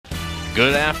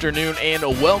Good afternoon and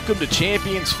welcome to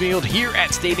Champions Field here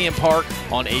at Stadium Park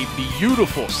on a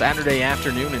beautiful Saturday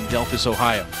afternoon in Delphos,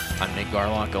 Ohio. I'm Nick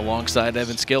Garlock alongside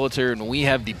Evan Skeletor, and we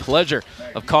have the pleasure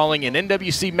of calling an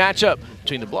NWC matchup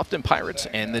between the Bluffton Pirates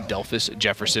and the Delphos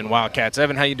Jefferson Wildcats.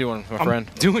 Evan, how you doing, my friend?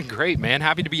 I'm doing great, man.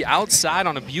 Happy to be outside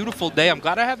on a beautiful day. I'm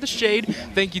glad I have the shade.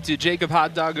 Thank you to Jacob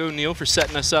Hot Dog O'Neill for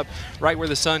setting us up right where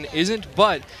the sun isn't,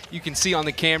 but you can see on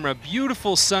the camera,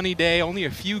 beautiful sunny day, only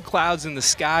a few clouds in the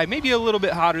sky, maybe a little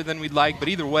bit hotter than we'd like, but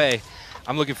either way,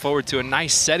 I'm looking forward to a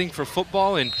nice setting for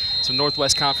football and some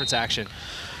Northwest Conference action.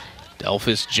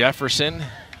 Delphos Jefferson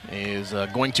is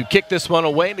going to kick this one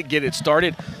away to get it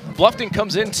started. Bluffton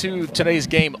comes into today's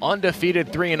game undefeated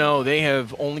 3-0. They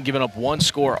have only given up one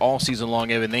score all season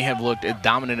long, Evan. They have looked as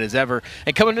dominant as ever.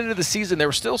 And coming into the season, there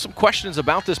were still some questions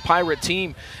about this Pirate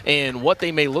team and what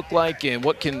they may look like and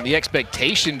what can the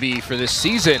expectation be for this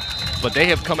season. But they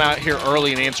have come out here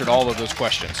early and answered all of those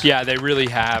questions. Yeah, they really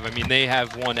have. I mean, they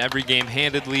have won every game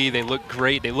handedly. They look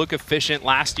great. They look efficient.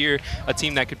 Last year, a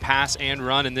team that could pass and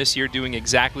run, and this year doing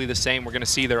exactly the same. We're going to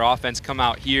see their offense come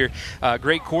out here.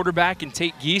 Great quarterback in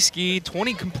Tate Gieske,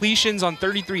 20 completions on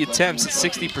 33 attempts at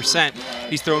 60%.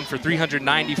 He's thrown for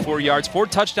 394 yards, 4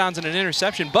 touchdowns and an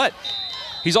interception, but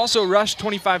he's also rushed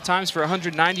 25 times for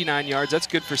 199 yards. That's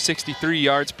good for 63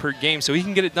 yards per game, so he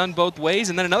can get it done both ways.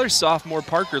 And then another sophomore,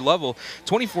 Parker Lovell,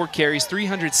 24 carries,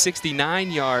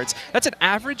 369 yards. That's an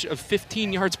average of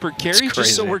 15 yards per carry,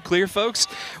 just so we're clear, folks.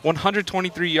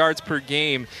 123 yards per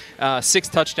game, 6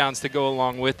 touchdowns to go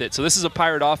along with it. So this is a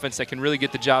Pirate offense that can really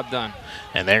get the job done.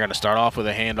 And they're going to start off with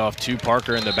a handoff to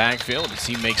Parker in the backfield as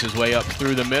he makes his way up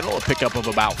through the middle, a pickup of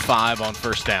about 5 on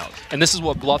first down. And this is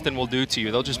what Bluffton will do to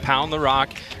you. They'll just pound the rock.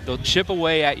 They'll chip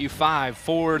away at you 5,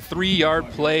 4,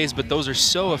 3-yard plays, but those are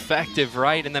so effective,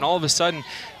 right? And then all of a sudden,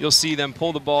 you'll see them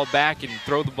pull the ball back and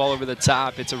throw the ball over the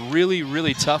top. It's a really,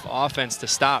 really tough offense to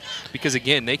stop because,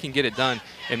 again, they can get it done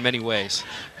in many ways.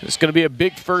 It's going to be a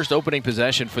big first opening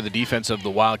possession for the defense of the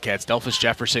Wildcats. Delphos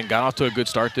Jefferson got off to a good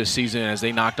start this season as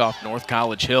they knocked off North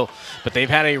College Hill, but they've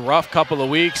had a rough couple of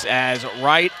weeks as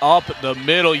right up the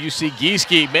middle you see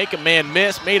Gieske make a man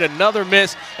miss, made another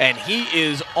miss, and he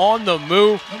is on the move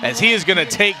as he is going to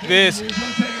take this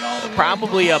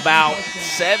probably about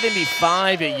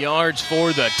 75 yards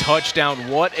for the touchdown.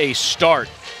 What a start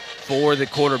for the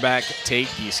quarterback, Tate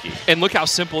Gieske. And look how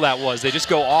simple that was. They just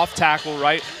go off tackle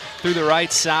right through the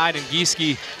right side, and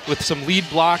Gieske with some lead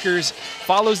blockers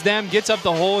follows them, gets up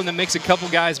the hole, and then makes a couple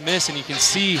guys miss, and you can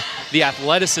see the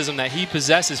athleticism that he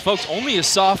possesses. Folks, only a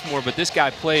sophomore, but this guy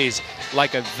plays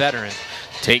like a veteran.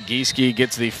 Tate Gieske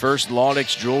gets the first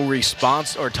Laudix Jewelry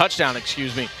touchdown,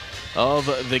 of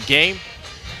the game.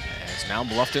 As now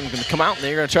Bluffton going to come out and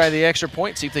they're going to try the extra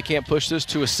point, see if they can't push this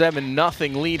to a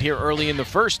 7-0 lead here early in the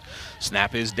first.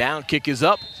 Snap is down, kick is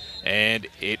up, and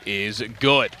it is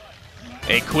good.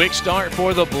 A quick start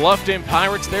for the Bluffton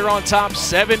Pirates. They're on top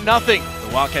 7-0.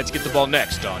 The Wildcats get the ball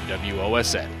next on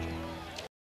WOSN.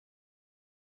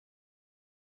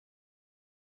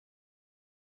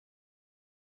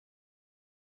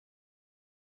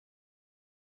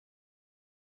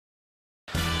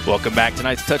 Welcome back.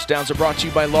 Tonight's touchdowns are brought to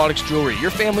you by Laudix Jewelry,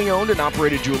 your family-owned and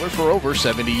operated jeweler for over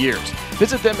 70 years.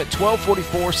 Visit them at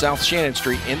 1244 South Shannon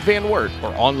Street in Van Wert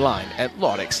or online at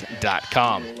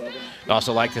laudix.com. I'd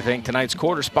also like to thank tonight's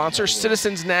quarter sponsor,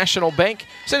 Citizens National Bank.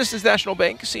 Citizens National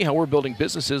Bank, see how we're building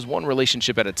businesses one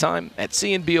relationship at a time at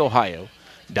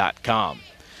cnbohio.com.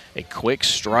 A quick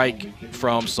strike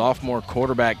from sophomore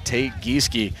quarterback Tate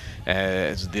Gieske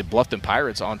as the Bluffton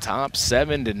Pirates on top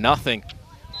 7-0.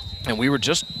 And we were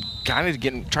just kind of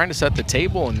trying to set the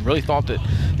table and really thought that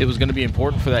it was going to be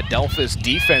important for that Delphos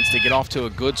defense to get off to a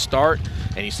good start.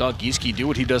 And you saw Gieske do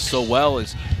what he does so well.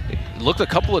 Is it looked a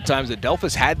couple of times that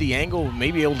Delphos had the angle,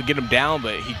 maybe able to get him down,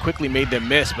 but he quickly made them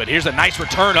miss. But here's a nice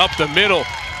return up the middle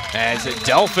as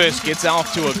Delphos gets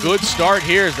off to a good start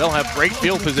here as they'll have great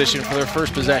field position for their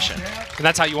first possession. And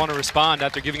that's how you want to respond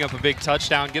after giving up a big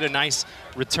touchdown. Get a nice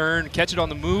return, catch it on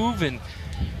the move, and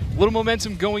a little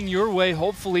momentum going your way,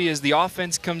 hopefully, as the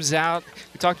offense comes out.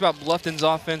 We talked about Bluffton's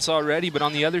offense already, but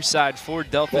on the other side for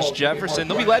Delphos Jefferson,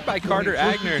 they'll be led by Carter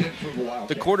Agner,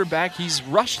 the quarterback. He's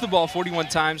rushed the ball 41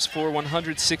 times for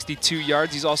 162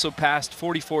 yards. He's also passed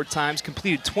 44 times,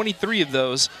 completed 23 of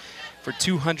those for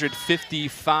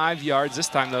 255 yards. This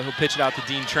time, though, he'll pitch it out to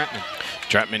Dean Trentman.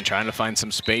 Trentman trying to find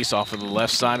some space off of the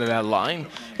left side of that line,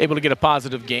 able to get a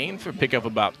positive gain for pickup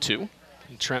about 2.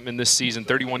 Trentman this season,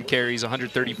 31 carries,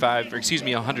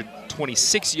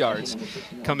 126 yards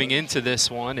coming into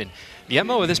this one. And the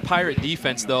MO of this Pirate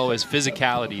defense, though, is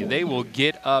physicality. They will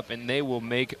get up and they will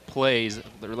make plays.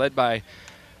 They're led by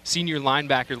senior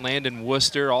linebacker Landon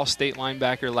Worcester, all-state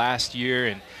linebacker last year,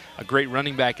 and a great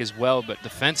running back as well. But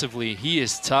defensively, he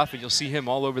is tough, and you'll see him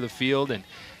all over the field. And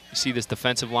you see this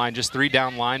defensive line, just 3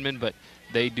 down linemen, but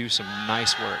they do some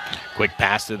nice work. Quick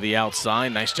pass to the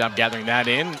outside. Nice job gathering that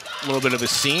in. A little bit of a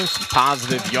seam, some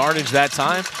positive yardage that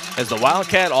time as the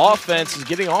Wildcat offense is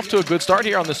getting off to a good start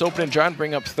here on this opening drive,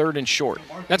 bring up 3rd and short.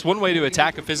 That's one way to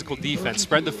attack a physical defense.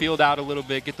 Spread the field out a little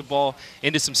bit, get the ball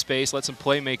into some space, let some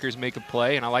playmakers make a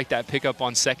play, and I like that pickup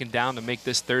on 2nd down to make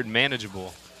this 3rd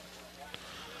manageable.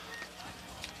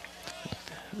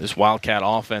 This Wildcat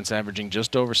offense averaging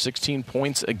just over 16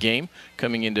 points a game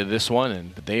coming into this one,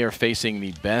 and they are facing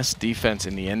the best defense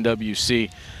in the NWC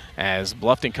as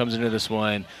Bluffton comes into this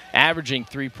one averaging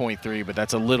 3.3, but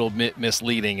that's a little bit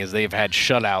misleading as they've had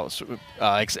shutouts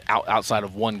outside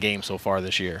of 1 game so far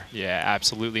this year. Yeah,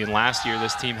 absolutely. And last year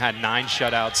this team had 8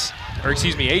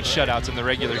 shutouts in the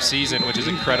regular season, which is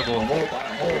incredible.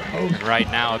 And right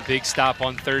now, a big stop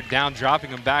on 3rd down,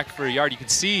 dropping them back for a yard. You can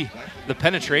see the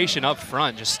penetration up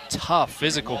front, just tough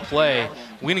physical play,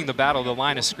 winning the battle, the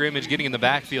line of scrimmage, getting in the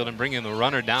backfield and bringing the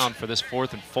runner down for this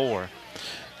 4th and 4.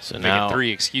 So now,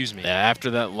 3, excuse me. After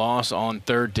that loss on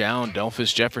 3rd down,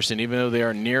 Delphos Jefferson, even though they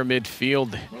are near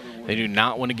midfield, they do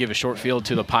not want to give a short field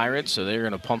to the Pirates, so they're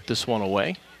going to pump this one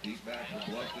away.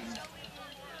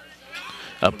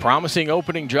 A promising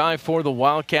opening drive for the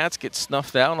Wildcats gets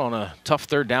snuffed out on a tough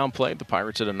 3rd down play. The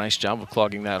Pirates did a nice job of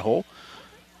clogging that hole.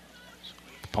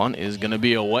 The punt is going to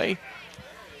be away.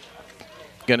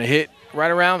 Going to hit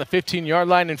right around the 15-yard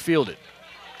line and field it.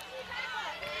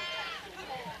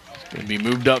 Going to be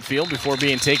moved upfield before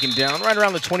being taken down right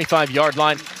around the 25-yard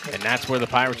line, and that's where the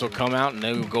Pirates will come out and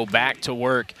they will go back to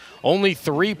work. Only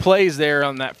 3 plays there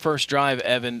on that first drive,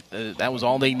 Evan. That was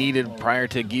all they needed prior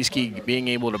to Gieske being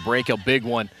able to break a big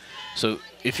one. So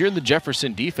if you're the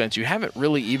Jefferson defense, you haven't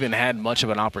really even had much of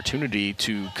an opportunity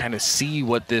to kind of see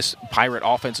what this Pirate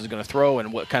offense is going to throw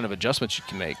and what kind of adjustments you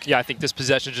can make. Yeah, I think this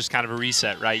possession is just kind of a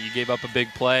reset, right? You gave up a big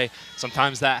play.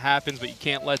 Sometimes that happens, but you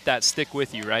can't let that stick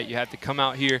with you, right? You have to come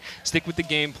out here, stick with the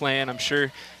game plan. I'm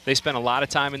sure they spent a lot of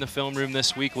time in the film room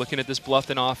this week looking at this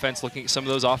Bluffton offense, looking at some of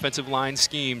those offensive line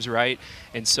schemes, right?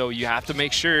 And so you have to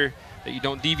make sure that you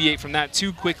don't deviate from that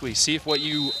too quickly. See if what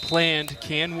you planned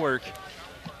can work.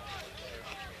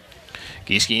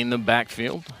 Gieske in the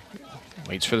backfield,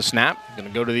 waits for the snap, going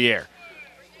to go to the air.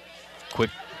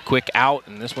 Quick out,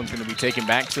 and this one's going to be taken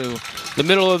back to the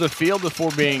middle of the field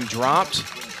before being dropped,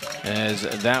 as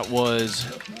that was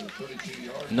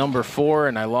number 4,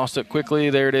 and I lost it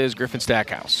quickly. There it is, Griffin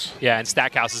Stackhouse. Yeah, and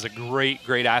Stackhouse is a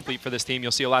great athlete for this team.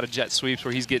 You'll see a lot of jet sweeps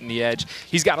where he's getting the edge.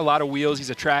 He's got a lot of wheels. He's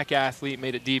a track athlete,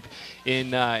 made it deep in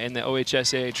the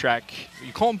OHSAA track.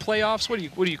 You call them playoffs? What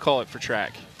do you call it for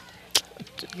track?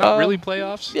 Not really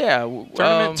playoffs? Yeah.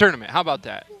 Tournament. How about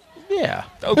that? Yeah.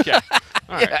 Okay. All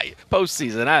right. Yeah,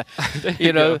 postseason.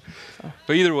 you know.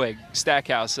 But either way,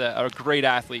 Stackhouse, a great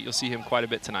athlete. You'll see him quite a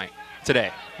bit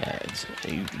today. Yeah,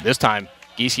 this time,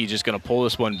 Gieske just going to pull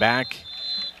this one back.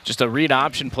 Just a read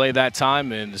option play that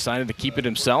time and decided to keep it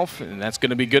himself, and that's going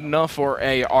to be good enough for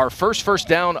our first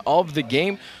down of the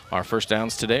game. Our first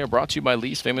downs today are brought to you by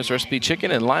Lee's Famous Recipe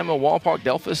Chicken in Lima, Walpark,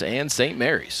 Delphos, and St.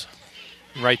 Mary's.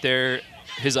 Right there,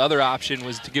 his other option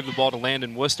was to give the ball to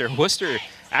Landon Worcester. Worcester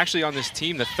actually on this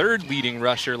team, the 3rd leading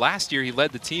rusher. Last year he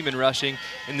led the team in rushing,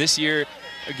 and this year,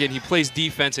 again, he plays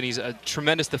defense and he's a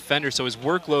tremendous defender, so his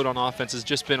workload on offense has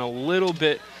just been a little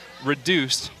bit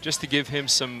reduced just to give him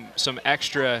some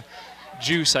extra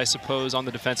juice, I suppose, on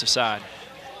the defensive side.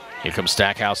 Here comes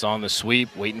Stackhouse on the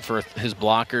sweep, waiting for his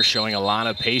blocker, showing a lot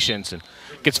of patience, and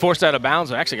gets forced out of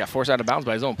bounds. Actually got forced out of bounds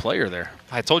by his own player there.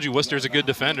 I told you Worcester's a good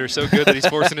defender, so good that he's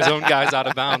forcing his own guys out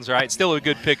of bounds, right? Still a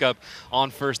good pickup on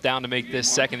first down to make this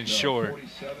 2nd and short.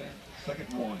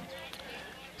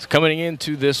 So coming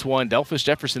into this one, Delphos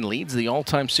Jefferson leads the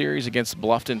all-time series against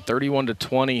Bluffton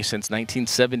 31-20 since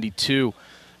 1972.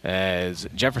 As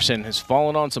Jefferson has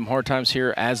fallen on some hard times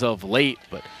here as of late,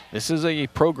 but this is a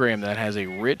program that has a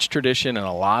rich tradition and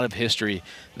a lot of history.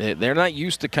 They're not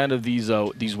used to kind of these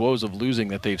woes of losing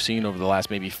that they've seen over the last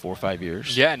maybe 4 or 5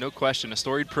 years. Yeah, no question. A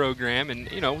storied program,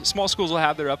 and, you know, small schools will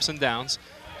have their ups and downs.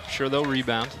 I'm sure they'll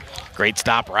rebound. Great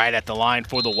stop right at the line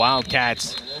for the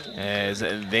Wildcats as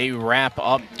they wrap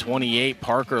up 28,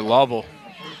 Parker Lovell.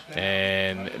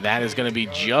 And that is going to be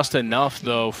just enough,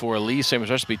 though, for Lee's Famous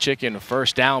Recipe Chicken, a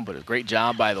first down, but a great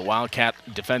job by the Wildcat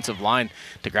defensive line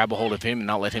to grab a hold of him and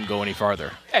not let him go any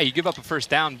farther. Yeah, you give up a first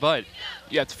down, but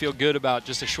you have to feel good about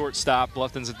just a short stop.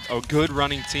 Bluffton's a good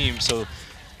running team, so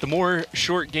the more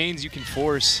short gains you can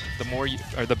force,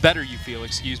 the better you feel,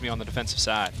 on the defensive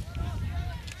side.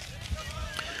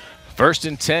 First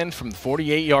and 10 from the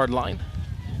 48-yard line.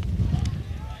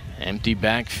 Empty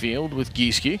backfield with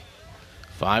Gieske.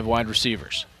 5 wide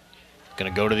receivers.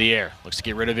 Going to go to the air. Looks to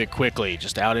get rid of it quickly.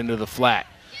 Just out into the flat.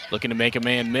 Looking to make a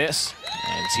man miss.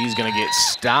 And he's going to get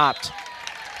stopped.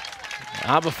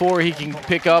 Before he can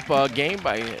pick up a game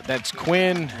that's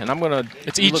Quinn, and I'm going to.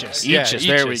 It's Eachus. Yeah, Eachus.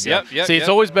 There we go. Yep, See, it's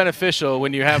always beneficial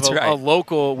when you have a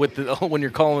local with when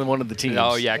you're calling one of the teams.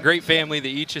 Oh yeah, great family.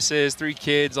 The Eachuses, 3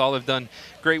 kids, all have done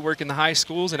great work in the high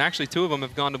schools, and actually 2 of them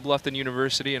have gone to Bluffton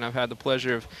University, and I've had the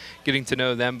pleasure of getting to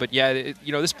know them. But yeah,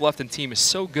 this Bluffton team is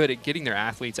so good at getting their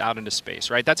athletes out into space.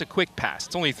 Right, that's a quick pass.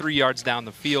 It's only 3 yards down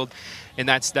the field. And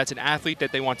that's an athlete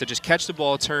that they want to just catch the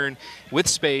ball, turn with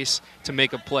space to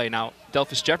make a play. Now,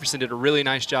 Delphos Jefferson did a really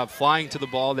nice job flying to the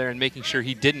ball there and making sure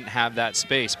he didn't have that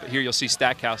space. But here you'll see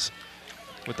Stackhouse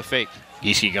with the fake.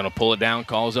 Gieske going to pull it down,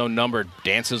 call his own number,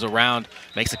 dances around,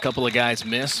 makes a couple of guys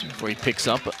miss before he picks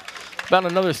up about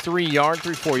another 4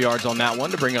 yards on that one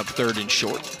to bring up 3rd and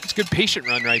short. It's a good patient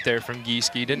run right there from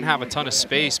Gieske. He didn't have a ton of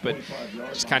space, but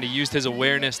just kind of used his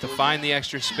awareness to find the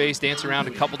extra space, dance around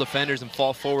a couple defenders, and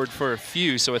fall forward for a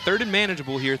few. So a 3rd and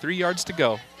manageable here, 3 yards to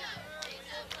go.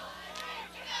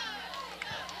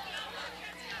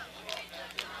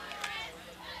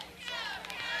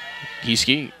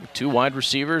 Gieske with 2 wide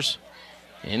receivers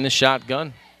in the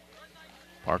shotgun.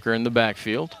 Parker in the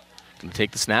backfield. Going to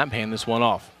take the snap, hand this one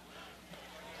off.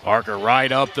 Parker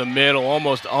right up the middle,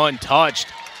 almost untouched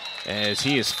as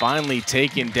he is finally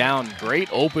taken down. Great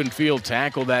open field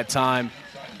tackle that time.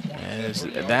 As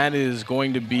that is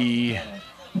going to be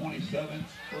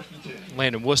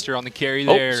Landon Worcester on the carry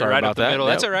there, right up the middle.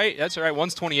 That. That's all right. That's all right.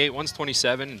 One's 28, one's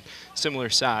 27, similar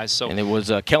size. So. And it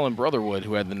was Kellen Brotherwood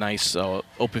who had the nice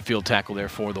open field tackle there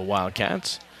for the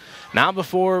Wildcats. Now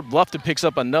before Bluffton picks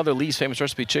up another Lee's Famous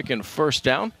Recipe Chicken 1st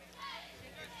down.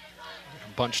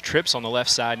 Bunch trips on the left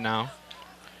side now.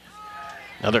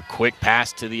 Another quick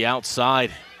pass to the outside.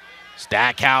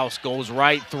 Stackhouse goes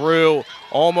right through,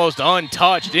 almost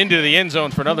untouched into the end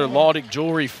zone for another Laudic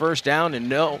Jewelry 1st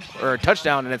down or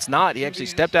touchdown, and it's not. He actually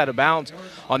stepped out of bounds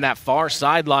on that far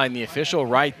sideline. The official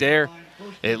right there.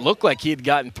 It looked like he had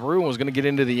gotten through and was going to get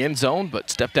into the end zone, but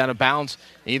stepped out of bounds.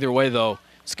 Either way, though,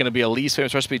 it's going to be a Lee's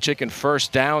Famous Recipe Chicken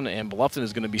 1st down, and Bluffton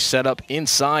is going to be set up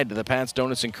inside the Pat's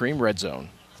Donuts and Cream red zone.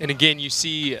 And again, you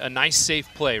see a nice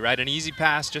safe play, right? An easy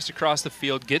pass just across the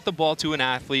field, get the ball to an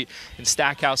athlete, and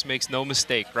Stackhouse makes no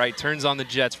mistake, right? Turns on the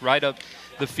Jets right up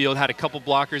the field, had a couple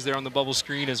blockers there on the bubble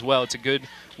screen as well. It's a good,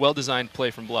 well-designed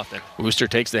play from Bluffton. Wooster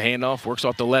takes the handoff, works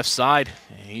off the left side.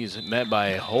 He's met by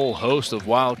a whole host of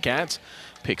Wildcats.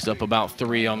 Picks up about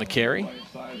 3 on the carry.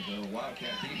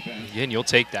 Again, you'll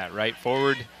take that, right?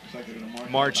 Forward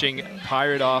marching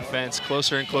Pirate offense,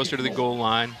 closer and closer to the goal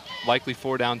line. Likely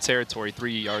 4-down territory,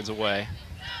 3 yards away.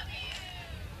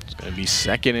 It's going to be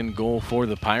 2nd and goal for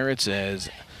the Pirates as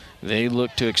they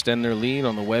look to extend their lead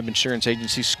on the Webb Insurance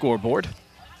Agency scoreboard.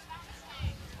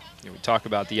 We talk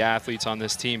about the athletes on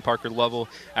this team. Parker Lovell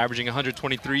averaging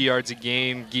 123 yards a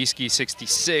game. Gieske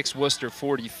 66, Worcester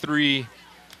 43.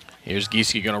 Here's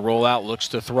Gieske going to roll out, looks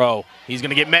to throw. He's going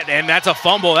to get met, and that's a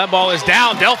fumble. That ball is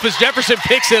down. Delphos Jefferson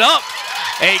picks it up.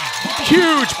 A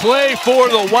huge play for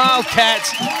the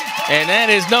Wildcats, and that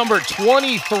is number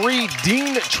 23,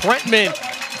 Dean Trentman.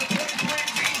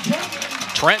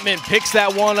 Trentman picks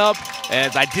that one up,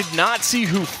 as I did not see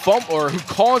who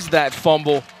caused that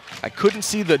fumble. I couldn't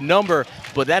see the number,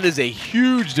 but that is a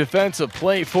huge defensive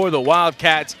play for the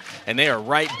Wildcats, and they are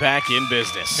right back in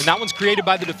business. And that one's created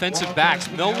by the defensive backs.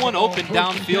 No one open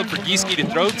downfield for Gieske to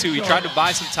throw to. He tried to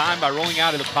buy some time by rolling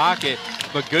out of the pocket,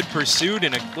 but good pursuit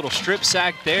and a little strip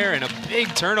sack there and a big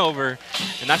turnover.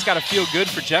 And that's got to feel good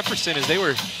for Jefferson as they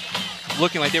were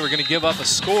looking like they were going to give up a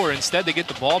score. Instead, they get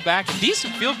the ball back. And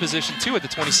decent field position, too, at the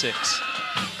 26.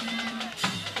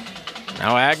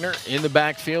 Now Agner in the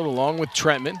backfield along with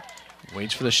Trentman.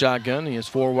 Waits for the shotgun. He has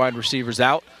 4 wide receivers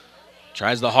out.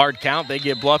 Tries the hard count. They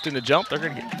get Bluffton to jump. They're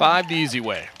going to get 5 the easy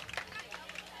way.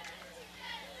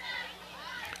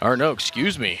 Or no,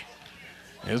 excuse me.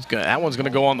 That one's going to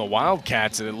go on the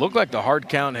Wildcats. And it looked like the hard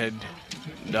count had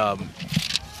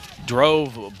drove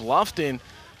Bluffton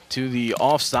to the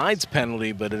offsides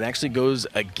penalty, but it actually goes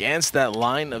against that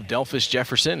line of Delphos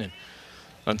Jefferson. And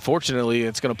unfortunately,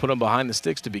 it's going to put them behind the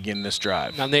sticks to begin this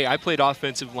drive. Now, I played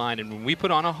offensive line, and when we put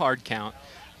on a hard count,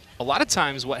 a lot of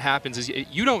times what happens is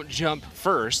you don't jump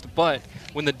first, but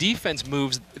when the defense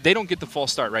moves, they don't get the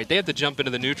false start, right? They have to jump into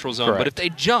the neutral zone. Correct. But if they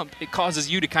jump, it causes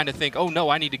you to kind of think, oh, no,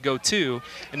 I need to go too,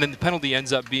 and then the penalty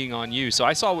ends up being on you. So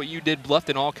I saw what you did.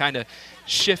 Bluffton all kind of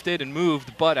shifted and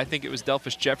moved, but I think it was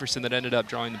Delphos Jefferson that ended up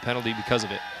drawing the penalty because of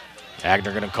it. Agner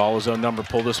going to call his own number,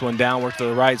 pull this one down, work to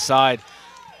the right side,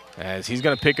 as he's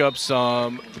going to pick up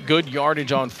some good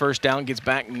yardage on first down, gets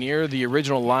back near the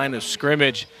original line of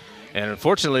scrimmage. And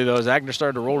unfortunately, though, as Agner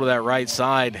started to roll to that right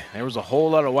side, there was a whole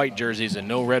lot of white jerseys and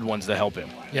no red ones to help him.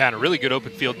 Yeah, and a really good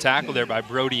open field tackle there by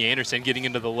Brody Anderson, getting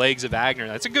into the legs of Agner.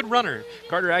 That's a good runner.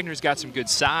 Carter Agner's got some good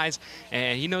size,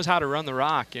 and he knows how to run the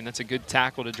rock, and that's a good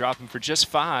tackle to drop him for just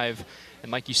 5.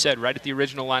 And like you said, right at the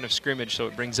original line of scrimmage, so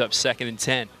it brings up 2nd and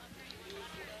 10.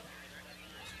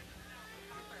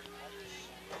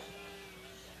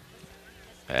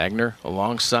 Agner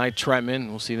alongside Trentman.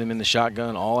 We'll see them in the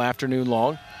shotgun all afternoon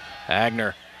long.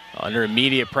 Agner under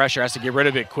immediate pressure, has to get rid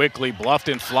of it quickly.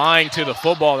 Bluffton flying to the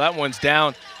football. That one's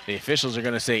down. The officials are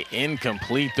going to say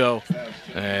incomplete, though,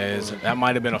 as that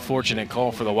might have been a fortunate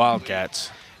call for the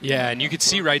Wildcats. Yeah, and you could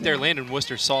see right there, Landon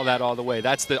Worcester saw that all the way.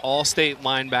 That's the all-state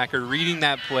linebacker reading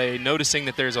that play, noticing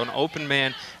that there's an open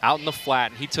man out in the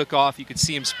flat, and he took off. You could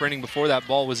see him sprinting before that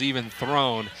ball was even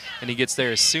thrown, and he gets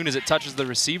there as soon as it touches the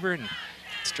receiver, and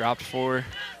it's dropped for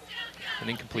an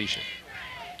incompletion.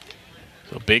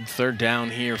 So big 3rd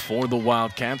down here for the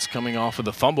Wildcats coming off of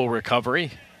the fumble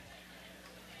recovery.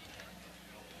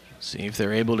 See if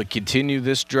they're able to continue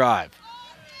this drive.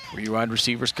 3 wide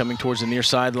receivers coming towards the near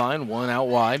sideline, 1 out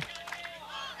wide.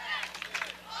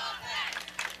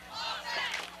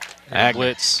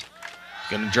 Blitz.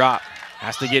 Gonna drop,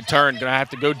 has to get turned, gonna have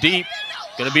to go deep.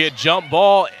 Gonna be a jump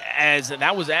ball, as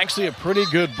that was actually a pretty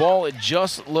good ball. It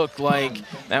just looked like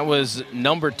that was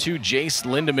number 2, Jace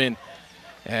Lindemann,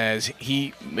 as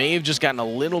he may have just gotten a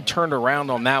little turned around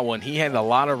on that one. He had a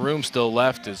lot of room still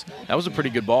left. That was a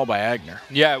pretty good ball by Agner.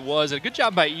 Yeah, it was. A good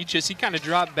job by Eachus. He kind of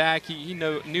dropped back. He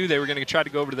knew they were going to try to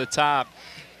go over to the top.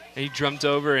 And he jumped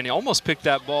over, and he almost picked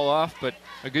that ball off, but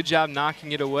a good job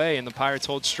knocking it away. And the Pirates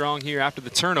hold strong here after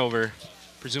the turnover.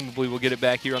 Presumably we'll get it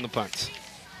back here on the punt.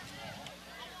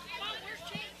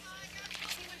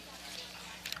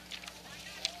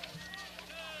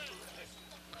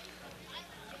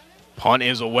 Punt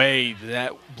is away.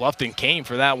 That Bluffton came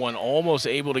for that one, almost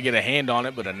able to get a hand on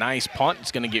it, but a nice punt.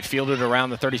 It's going to get fielded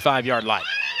around the 35-yard line.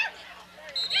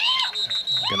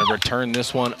 Going to return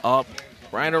this one up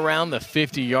right around the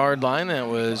 50-yard line. That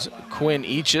was Quinn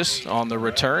Eachus on the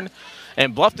return.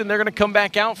 And Bluffton, they're going to come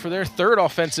back out for their 3rd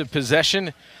offensive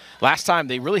possession. Last time,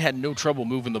 they really had no trouble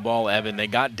moving the ball, Evan. They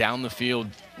got down the field,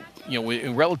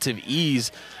 in relative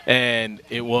ease, and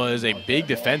it was a big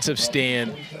defensive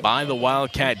stand by the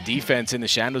Wildcat defense in the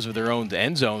shadows of their own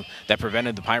end zone that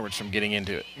prevented the Pirates from getting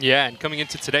into it. Yeah, and coming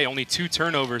into today, only 2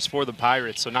 turnovers for the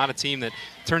Pirates, so not a team that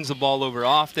turns the ball over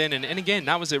often. And again,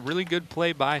 that was a really good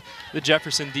play by the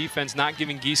Jefferson defense, not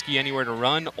giving Gieske anywhere to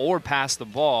run or pass the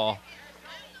ball.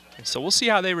 And so we'll see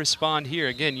how they respond here.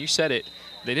 Again, you said it.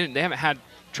 They haven't had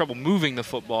trouble moving the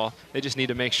football. They just need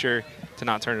to make sure to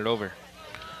not turn it over.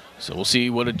 So we'll see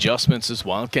what adjustments this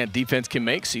Wildcat defense can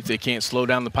make, see if they can't slow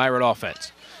down the Pirate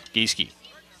offense. Gieske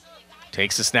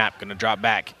takes the snap, going to drop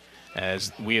back.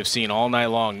 As we have seen all night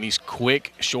long, these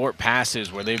quick, short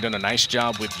passes where they've done a nice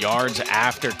job with yards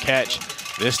after catch.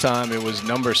 This time it was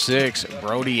number 6,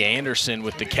 Brody Anderson,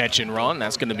 with the catch and run.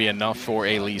 That's going to be enough for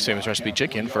a Lee's Famous Recipe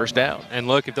Chicken 1st down. And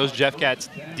look, if those Jeff Cats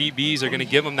DBs are going to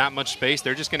give them that much space,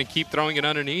 they're just going to keep throwing it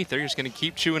underneath. They're just going to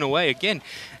keep chewing away. Again,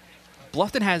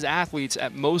 Bluffton has athletes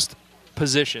at most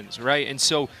positions, right? And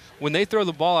so when they throw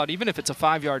the ball out, even if it's a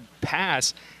 5-yard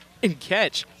pass and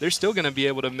catch, they're still going to be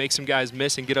able to make some guys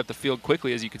miss and get up the field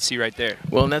quickly, as you can see right there.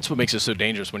 Well, and that's what makes it so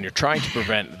dangerous when you're trying to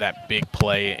prevent that big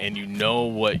play and you know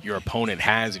what your opponent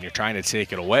has and you're trying to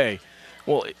take it away.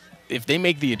 Well, if they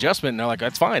make the adjustment and they're like,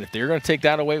 that's fine. If they're going to take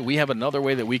that away, we have another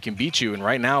way that we can beat you. And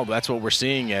right now, that's what we're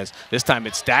seeing, as this time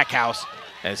it's Stackhouse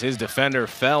as his defender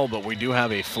fell, but we do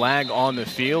have a flag on the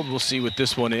field. We'll see what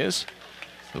this one is.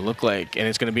 It looked like, and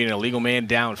it's going to be an illegal man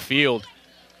downfield.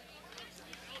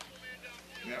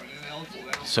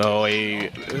 So a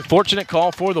fortunate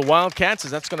call for the Wildcats,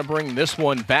 as that's going to bring this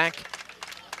one back.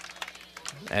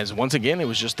 As once again, it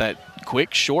was just that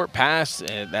quick, short pass,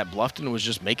 and that Bluffton was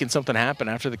just making something happen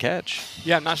after the catch.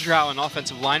 Yeah, I'm not sure how an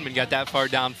offensive lineman got that far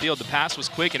downfield. The pass was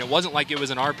quick, and it wasn't like it was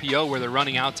an RPO where they're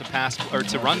running out to pass or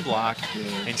to run block.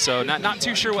 And so not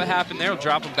too sure what happened there. We'll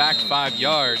drop them back 5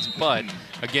 yards. But,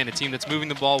 again, a team that's moving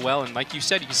the ball well. And like you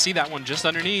said, you can see that one just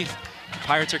underneath. The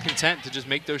Pirates are content to just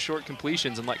make those short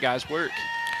completions and let guys work.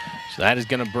 So that is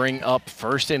going to bring up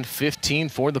 1st and 15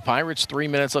 for the Pirates. 3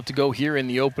 minutes left to go here in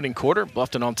the opening quarter.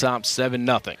 Bluffton on top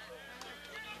 7-0.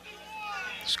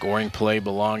 Scoring play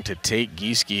belonged to Tate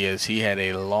Gieske, as he had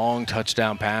a long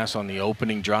touchdown pass on the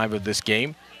opening drive of this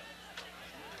game.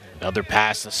 Another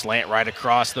pass, a slant right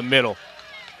across the middle.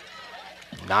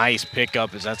 Nice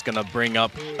pickup as that's going to bring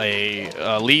up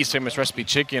a Lee's Famous Recipe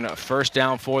Chicken first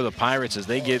down for the Pirates as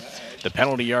they get the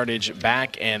penalty yardage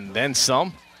back and then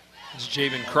some. It's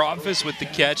Javen Crawfus with the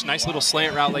catch. Nice little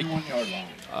slant route,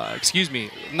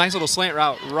 nice little slant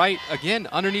route right, again,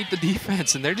 underneath the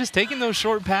defense. And they're just taking those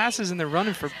short passes and they're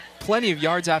running for plenty of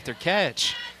yards after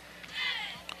catch.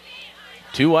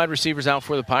 2 wide receivers out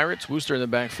for the Pirates. Wooster in the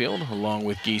backfield along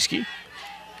with Gieske.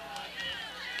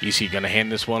 Gieske going to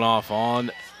hand this one off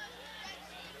on.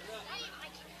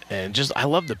 And just, I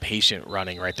love the patient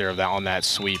running right there on that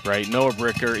sweep, right? Noah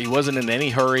Bricker, he wasn't in any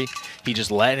hurry. He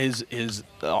just let his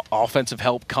offensive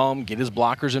help come, get his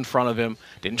blockers in front of him,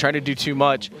 didn't try to do too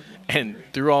much, and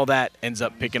through all that, ends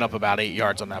up picking up about 8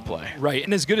 yards on that play. Right,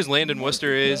 and as good as Landon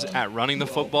Worcester is at running the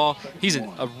football, he's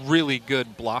a really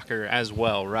good blocker as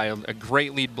well, right? A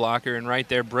great lead blocker, and right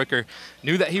there, Bricker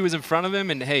knew that he was in front of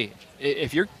him, and hey,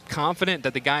 if you're confident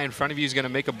that the guy in front of you is going to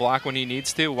make a block when he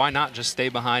needs to, why not just stay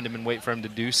behind him and wait for him to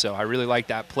do so? I really like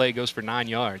that play. Goes for 9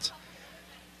 yards.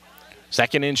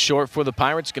 Second and short for the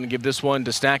Pirates. Going to give this one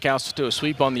to Stackhouse to a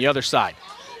sweep on the other side.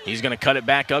 He's going to cut it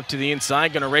back up to the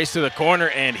inside, going to race to the corner,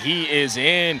 and he is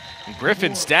in.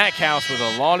 Griffin Stackhouse with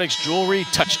a Laudix Jewelry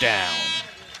touchdown.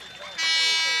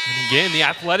 And again, the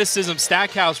athleticism,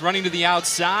 Stackhouse running to the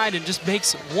outside and just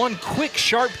makes one quick,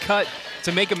 sharp cut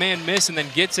to make a man miss and then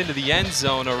gets into the end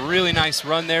zone. A really nice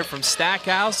run there from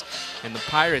Stackhouse, and the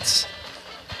Pirates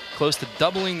close to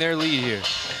doubling their lead here.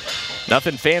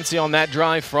 Nothing fancy on that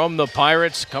drive from the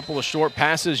Pirates. Couple of short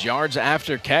passes, yards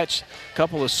after catch,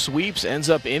 couple of sweeps, ends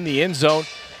up in the end zone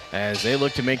as they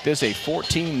look to make this a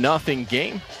 14-0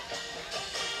 game.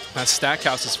 That's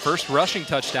Stackhouse's first rushing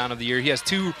touchdown of the year. He has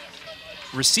 2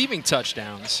 receiving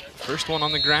touchdowns. First one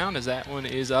on the ground as that one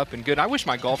is up and good. I wish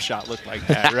my golf shot looked like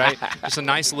that, right? Just a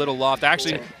nice little loft.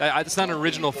 Actually, it's not an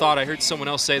original thought. I heard someone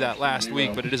else say that last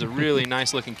week, but it is a really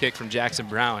nice looking kick from Jackson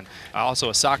Brown, also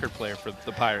a soccer player for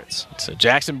the Pirates. So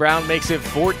Jackson Brown makes it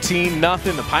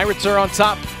 14-0. The Pirates are on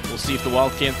top. We'll see if the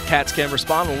Wildcats can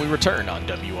respond when we return on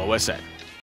WOSN.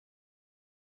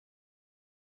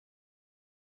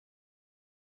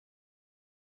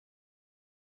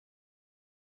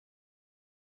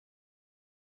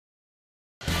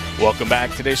 Welcome back.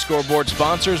 Today's scoreboard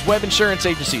sponsors Webb Insurance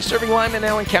Agency, serving Lima and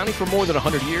Allen County for more than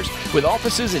 100 years with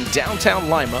offices in downtown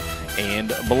Lima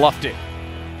and Bluffton.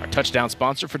 Our touchdown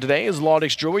sponsor for today is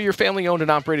Laudix Jewelry, your family-owned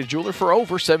and operated jeweler for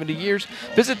over 70 years.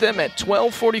 Visit them at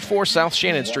 1244 South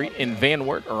Shannon Street in Van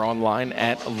Wert or online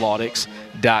at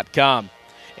laudix.com.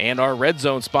 And our Red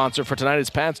Zone sponsor for tonight is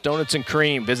Pat's Donuts and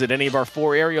Cream. Visit any of our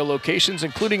 4 area locations,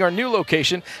 including our new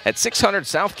location at 600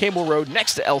 South Cable Road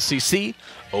next to LCC,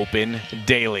 open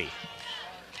daily.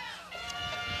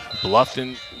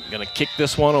 Bluffton going to kick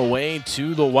this one away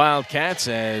to the Wildcats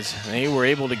as they were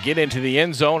able to get into the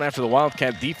end zone after the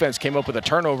Wildcat defense came up with a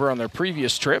turnover on their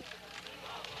previous trip.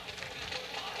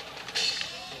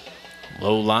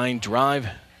 Low line drive,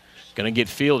 going to get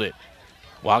fielded.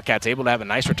 Wildcats able to have a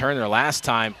nice return there last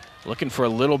time, looking for a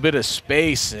little bit of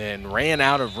space and ran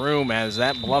out of room as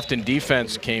that Bluffton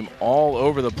defense came all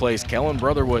over the place. Kellen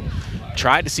Brotherwood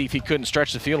tried to see if he couldn't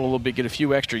stretch the field a little bit, get a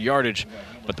few extra yardage,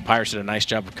 but the Pirates did a nice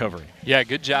job of covering. Yeah,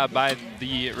 good job by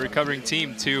the recovering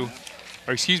team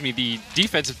the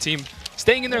defensive team,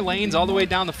 staying in their lanes all the way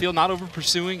down the field, not over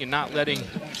pursuing and not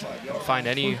find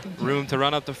any room to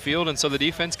run up the field. And so the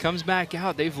defense comes back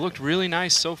out. They've looked really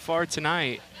nice so far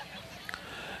tonight.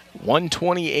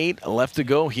 1:28 left to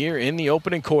go here in the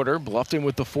opening quarter. Bluffton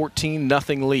with the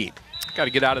 14-0 lead. Got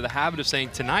to get out of the habit of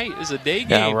saying tonight is a day game.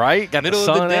 Yeah, right. Got middle the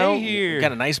sun of the day out here.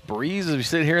 Got a nice breeze as we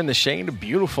sit here in the shade. A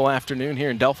beautiful afternoon here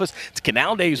in Delphos. It's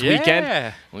Canal Days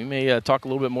weekend. We may talk a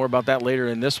little bit more about that later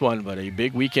in this one, but a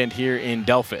big weekend here in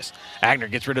Delphos.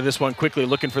 Agner gets rid of this one quickly,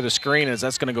 looking for the screen as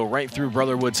that's going to go right through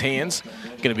Brotherwood's hands.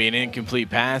 Going to be an incomplete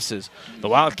pass as the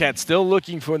Wildcats still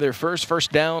looking for their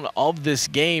first down of this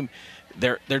game.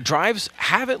 Their drives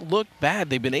haven't looked bad.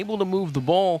 They've been able to move the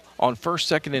ball on first,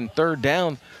 second, and third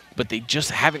down, but they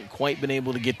just haven't quite been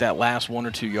able to get that last 1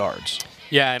 or 2 yards.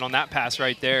 Yeah, and on that pass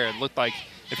right there, it looked like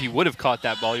if he would have caught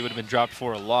that ball, he would have been dropped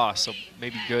for a loss. So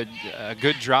maybe a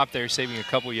good drop there, saving a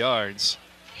couple yards.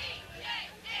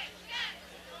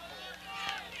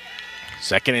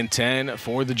 2nd and 10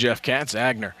 for the Jeff Cats.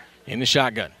 Agner in the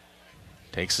shotgun.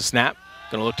 Takes the snap.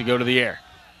 Going to look to go to the air.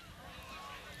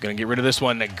 Going to get rid of this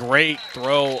one. A great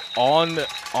throw on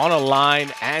a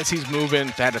line as he's moving.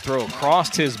 Had to throw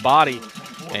across his body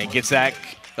and gets that,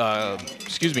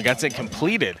 gets it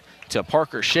completed to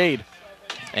Parker Shade.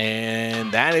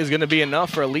 And that is going to be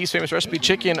enough for a Lee's Famous Recipe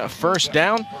Chicken first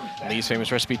down. Lee's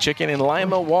Famous Recipe Chicken in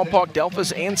Lima, Walpock,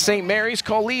 Delphos, and St. Mary's.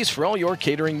 Call Lee's for all your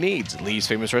catering needs. Lee's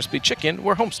Famous Recipe Chicken,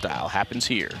 where homestyle happens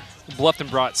here.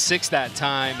 Bluffton brought 6 that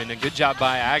time, and a good job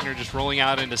by Agner just rolling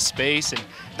out into space and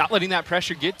not letting that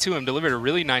pressure get to him. Delivered a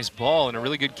really nice ball and a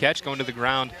really good catch going to the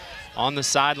ground on the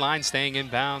sideline, staying in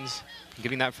bounds,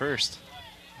 getting that first.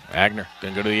 Agner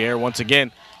going to go to the air once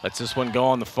again. Lets this one go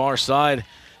on the far side,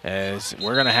 as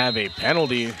we're going to have a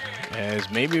penalty, as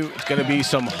maybe it's going to be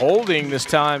some holding this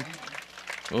time.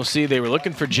 We'll see. They were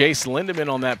looking for Jace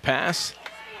Lindemann on that pass.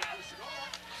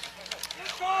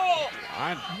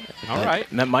 All right.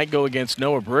 And that might go against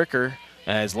Noah Bricker,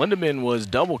 as Lindemann was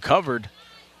double covered.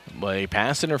 But a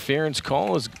pass interference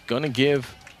call is going to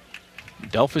give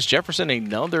Delphos Jefferson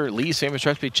another Lee's Famous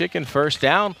Recipe Chicken first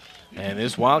down. And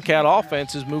this Wildcat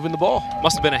offense is moving the ball.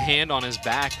 Must have been a hand on his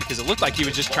back, because it looked like he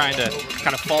was just trying to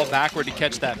kind of fall backward to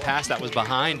catch that pass that was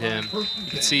behind him.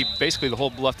 You can see basically the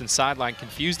whole Bluffton sideline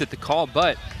confused at the call,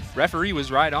 but referee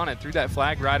was right on it, threw that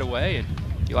flag right away, and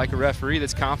you like a referee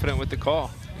that's confident with the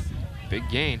call. Big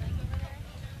gain.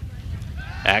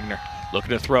 Agner looking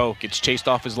to throw, gets chased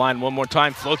off his line one more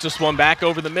time, floats this one back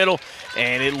over the middle,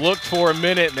 and it looked for a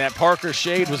minute that Parker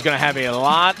Shade was going to have a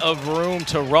lot of room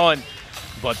to run.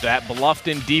 But that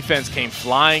Bluffton defense came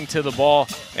flying to the ball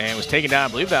and was taken down. I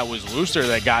believe that was Looser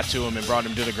that got to him and brought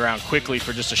him to the ground quickly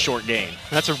for just a short gain.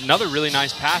 That's another really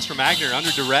nice pass from Agner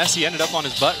under duress. He ended up on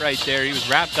his butt right there. He was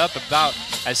wrapped up about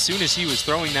as soon as he was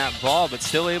throwing that ball, but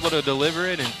still able to deliver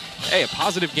it. And, hey, a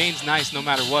positive gain's nice no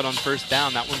matter what on first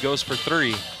down. That one goes for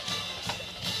 3.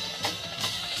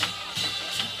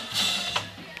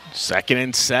 2nd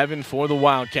and 7 for the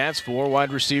Wildcats. 4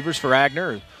 wide receivers for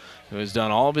Agner, who has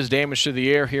done all of his damage to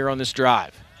the air here on this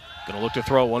drive. Going to look to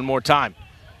throw one more time,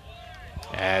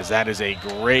 as that is a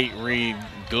great read.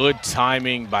 Good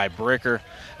timing by Bricker,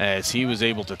 as he was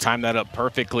able to time that up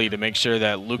perfectly to make sure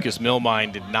that Lucas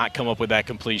Milmine did not come up with that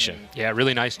completion. Yeah,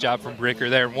 really nice job from Bricker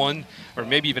there. 1 or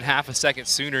maybe even half a second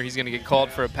sooner, he's going to get called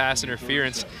for a pass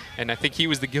interference, and I think he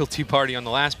was the guilty party on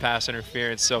the last pass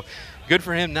interference. So good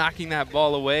for him knocking that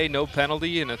ball away. No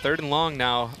penalty, and a 3rd and long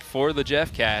now for the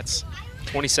Jeff Cats.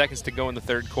 20 seconds to go in the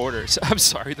third quarter. I'm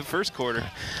sorry, the first quarter.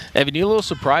 Evan, you a little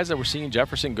surprised that we're seeing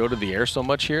Jefferson go to the air so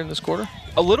much here in this quarter?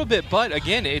 A little bit, but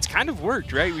again, it's kind of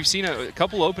worked, right? We've seen a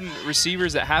couple open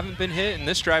receivers that haven't been hit. In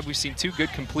this drive, we've seen 2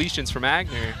 good completions from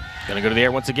Agner. Going to go to the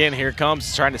air once again. Here it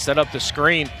comes, trying to set up the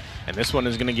screen, and this one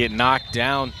is going to get knocked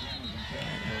down,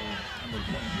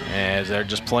 as they're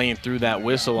just playing through that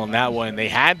whistle on that one. They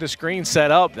had the screen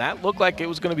set up. That looked like it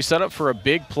was going to be set up for a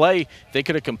big play. They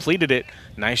could have completed it.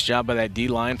 Nice job by that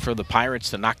D-line for the Pirates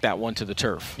to knock that one to the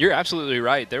turf. You're absolutely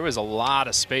right. There was a lot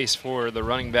of space for the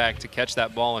running back to catch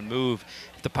that ball and move.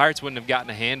 If the Pirates wouldn't have gotten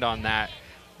a hand on that,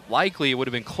 likely it would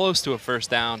have been close to a first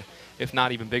down, if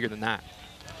not even bigger than that.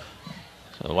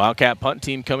 So the Wildcat punt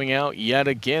team coming out yet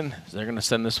again. They're going to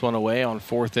send this one away on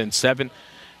 4th and 7.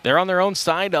 They're on their own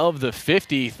side of the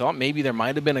 50. Thought maybe there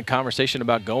might have been a conversation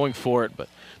about going for it, but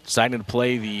decided to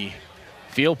play the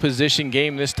field position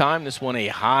game this time. This one, a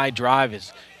high drive,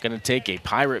 is going to take a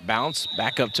Pirate bounce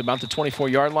back up to about the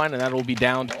 24-yard line, and that will be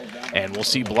down. And we'll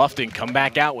see Bluffton come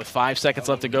back out with 5 seconds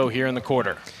left to go here in the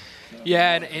quarter.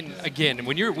 Yeah, and again,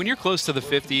 when you're close to the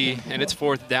 50 and it's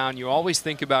 4th down, you always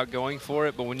think about going for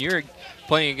it. But when you're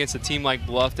playing against a team like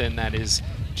Bluffton that is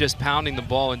just pounding the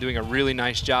ball and doing a really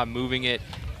nice job moving it,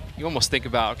 you almost think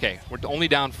about, okay, we're only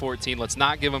down 14. Let's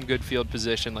not give them good field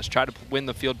position. Let's try to win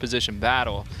the field position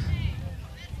battle.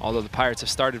 Although the Pirates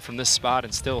have started from this spot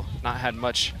and still not had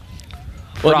much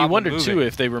Well, and you wonder, too,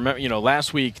 if they remember, you know,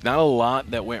 last week, not a lot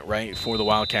that went right for the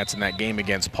Wildcats in that game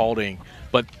against Paulding,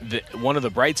 but one of the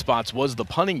bright spots was the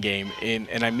punting game,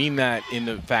 and I mean that in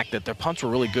the fact that their punts were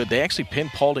really good. They actually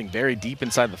pinned Paulding very deep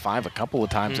inside the 5 a couple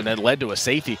of times, and that led to a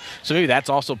safety. So maybe that's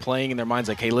also playing in their minds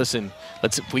like, hey, listen,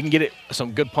 if we can get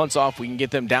some good punts off, we can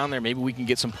get them down there, maybe we can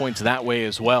get some points that way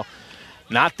as well.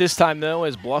 Not this time, though,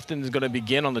 as Bluffton is going to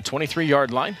begin on the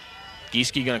 23-yard line.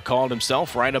 Gieske going to call it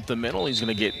himself right up the middle. He's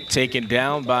going to get taken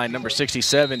down by number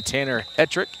 67, Tanner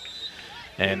Hetrick.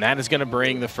 And that is going to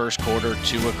bring the first quarter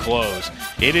to a close.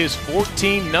 It is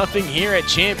 14-0 here at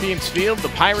Champions Field. The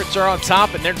Pirates are on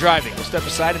top, and they're driving. We'll step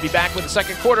aside and be back with the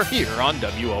second quarter here on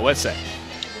WOSA.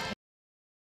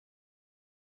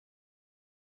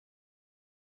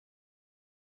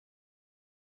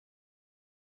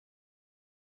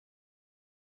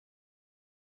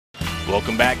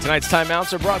 Welcome back. Tonight's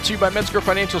timeouts are brought to you by Metzger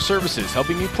Financial Services,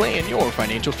 helping you plan your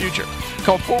financial future.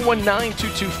 Call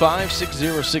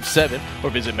 419-225-6067 or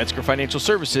visit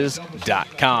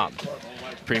MetzgerFinancialServices.com.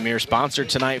 premier sponsor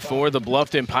tonight for the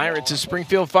Bluffton Pirates is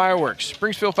Springfield Fireworks.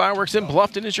 Springfield Fireworks in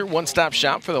Bluffton is your one-stop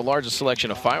shop for the largest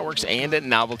selection of fireworks and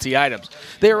novelty items.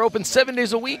 They are open 7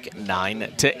 days a week,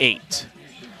 9 to 8.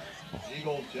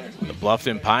 The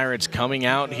Bluffton Pirates coming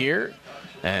out here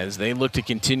as they look to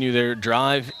continue their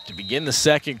drive to begin the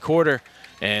second quarter.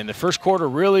 And the first quarter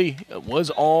really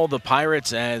was all the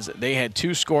Pirates as they had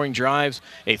 2 scoring drives,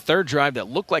 a third drive that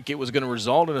looked like it was going to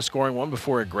result in a scoring one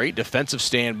before a great defensive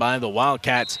stand by the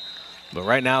Wildcats. But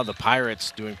right now the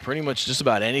Pirates doing pretty much just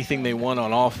about anything they want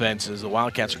on offense as the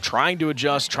Wildcats are trying to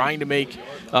adjust, trying to make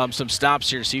some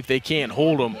stops here to see if they can't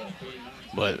hold them.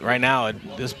 But right now,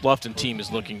 this Bluffton team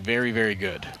is looking very, very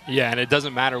good. Yeah, and it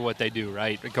doesn't matter what they do,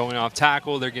 right? Going off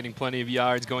tackle, they're getting plenty of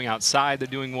yards. Going outside, they're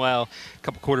doing well. A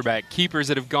couple quarterback keepers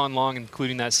that have gone long,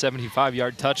 including that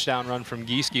 75-yard touchdown run from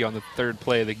Gieske on the 3rd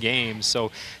play of the game.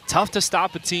 So tough to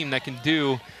stop a team that can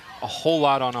do a whole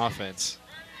lot on offense.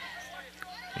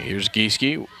 Here's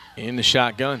Gieske in the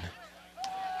shotgun.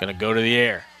 Going to go to the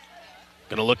air.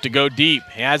 Going to look to go deep.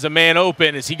 He has a man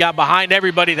open as he got behind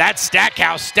everybody. That's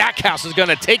Stackhouse. Stackhouse is going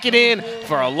to take it in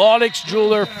for a Laudix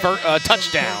Jeweler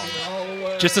touchdown.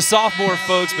 Just a sophomore,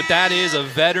 folks, but that is a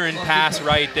veteran pass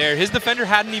right there. His defender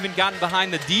hadn't even gotten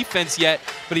behind the defense yet,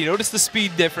 but he noticed the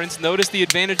speed difference, noticed the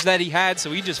advantage that he had,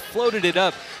 so he just floated it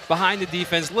up behind the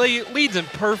defense, leads him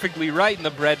perfectly right in the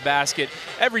breadbasket.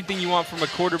 Everything you want from a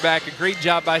quarterback. A great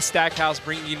job by Stackhouse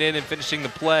bringing it in and finishing the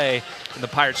play, and the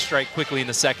Pirates strike quickly in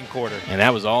the second quarter. And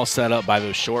that was all set up by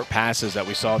those short passes that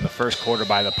we saw in the first quarter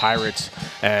by the Pirates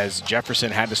as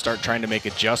Jefferson had to start trying to make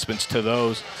adjustments to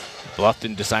those.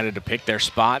 Bluffton decided to pick their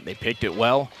spot. They picked it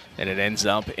well, and it ends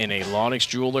up in a Laudix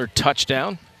Jeweler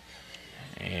touchdown.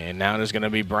 And now there's going to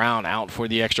be Brown out for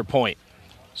the extra point.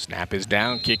 Snap is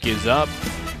down, kick is up,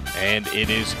 and it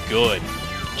is good.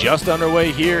 Just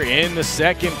underway here in the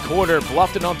second quarter.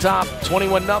 Bluffton on top,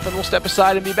 21-0. We'll step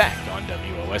aside and be back on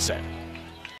WOSN.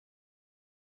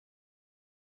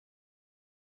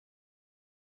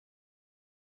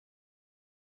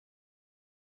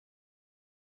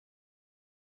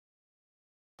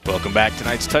 Welcome back.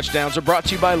 Tonight's touchdowns are brought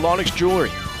to you by Laudix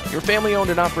Jewelry, your family-owned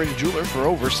and operated jeweler for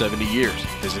over 70 years.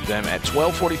 Visit them at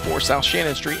 1244 South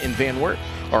Shannon Street in Van Wert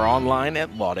or online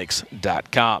at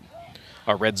laudix.com.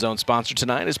 Our Red Zone sponsor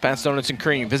tonight is Pat's Donuts and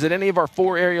Cream. Visit any of our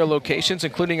 4 area locations,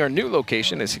 including our new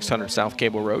location at 600 South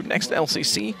Cable Road next to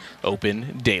LCC,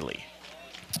 open daily.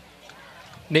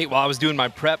 Nate, while I was doing my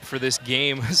prep for this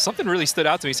game, something really stood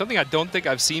out to me, something I don't think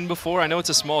I've seen before. I know it's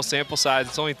a small sample size,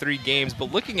 it's only 3 games,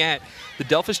 but looking at the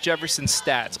Delphos Jefferson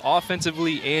stats,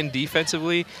 offensively and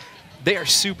defensively, they are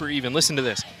super even. Listen to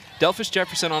this. Delphos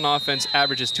Jefferson on offense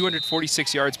averages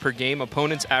 246 yards per game.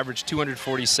 Opponents average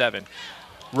 247.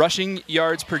 Rushing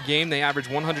yards per game, they average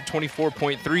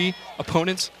 124.3.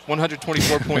 Opponents,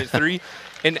 124.3.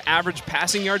 In average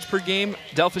passing yards per game,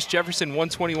 Delphos Jefferson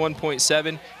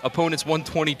 121.7, opponents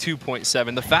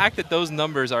 122.7. The fact that those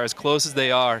numbers are as close as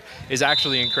they are is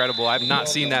actually incredible. I've not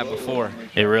seen that before.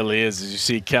 It really is. As you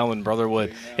see Kellen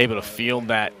Brotherwood able to field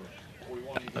that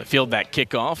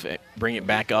kickoff, bring it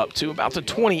back up to about the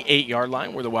 28-yard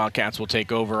line where the Wildcats will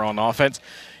take over on offense.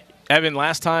 Evan,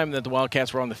 last time that the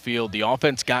Wildcats were on the field, the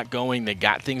offense got going. They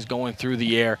got things going through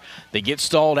the air. They get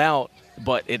stalled out,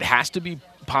 but it has to be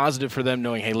positive for them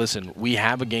knowing, hey, listen, we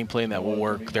have a game plan that will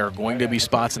work. There are going to be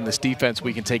spots in this defense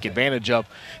we can take advantage of.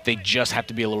 They just have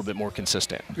to be a little bit more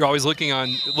consistent. You're always looking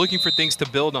for things to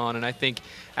build on, and I think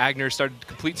Agner started to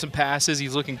complete some passes.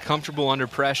 He's looking comfortable under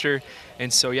pressure.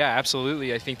 And so, yeah,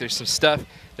 absolutely. I think there's some stuff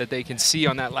that they can see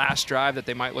on that last drive that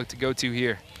they might look to go to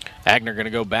here. Agner going to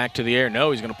go back to the air.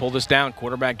 No, he's going to pull this down.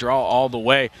 Quarterback draw all the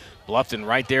way. Bluffton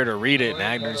right there to read it, and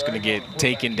Agner's going to get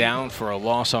taken down for a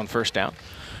loss on first down.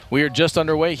 We are just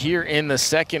underway here in the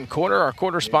second quarter. Our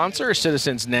quarter sponsor is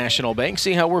Citizens National Bank.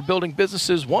 See how we're building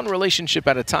businesses one relationship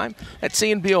at a time at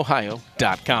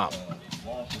cnbohio.com.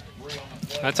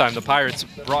 That time the Pirates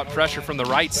brought pressure from the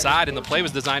right side, and the play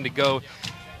was designed to go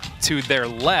to their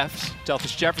left,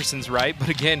 Delphos Jefferson's right. But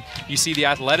again, you see the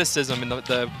athleticism and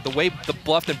the way the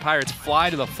Bluffton Pirates fly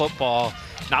to the football.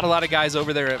 Not a lot of guys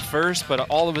over there at first, but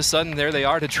all of a sudden there they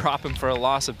are to drop him for a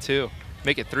loss of 2.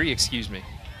 Make it 3, excuse me.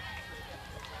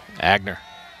 Agner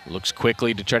looks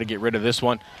quickly to try to get rid of this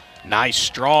one. Nice,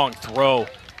 strong throw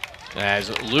as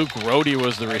Luke Rohde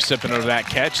was the recipient of that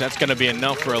catch. That's going to be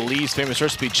enough for a Lee's Famous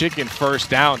Recipe Chicken first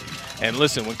down. And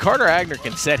listen, when Carter Agner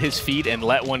can set his feet and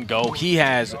let one go, he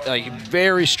has a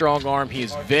very strong arm. He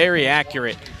is very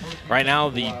accurate. Right now,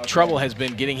 the trouble has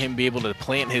been getting him to be able to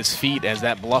plant his feet as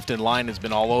that Bluffton line has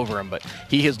been all over him. But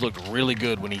he has looked really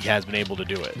good when he has been able to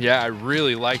do it. Yeah, I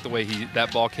really like the way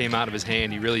that ball came out of his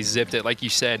hand. He really zipped it. Like you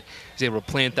said, he's able to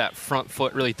plant that front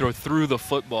foot, really throw through the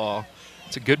football.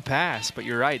 It's a good pass, but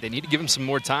you're right. They need to give him some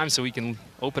more time so he can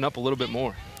open up a little bit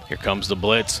more. Here comes the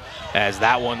blitz as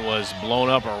that one was blown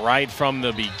up right from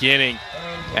the beginning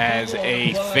as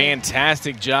a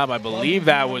fantastic job. I believe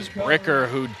that was Bricker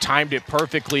who timed it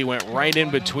perfectly, went right in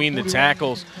between the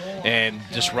tackles and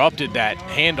disrupted that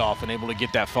handoff and able to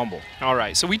get that fumble. All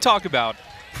right, so we talk about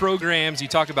programs, you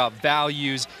talk about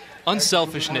values.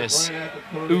 Unselfishness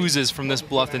oozes from this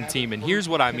Bluffton team, and here's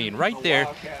what I mean. Right there,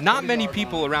 not many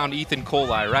people around Ethan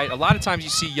Coley, right? A lot of times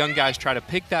you see young guys try to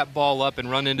pick that ball up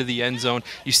and run into the end zone.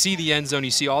 You see the end zone,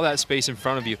 you see all that space in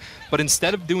front of you. But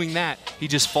instead of doing that, he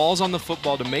just falls on the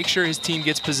football to make sure his team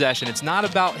gets possession. It's not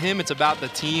about him, it's about the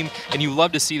team, and you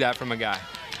love to see that from a guy.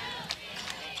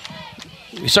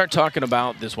 We start talking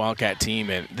about this Wildcat team,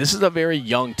 and this is a very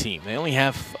young team. They only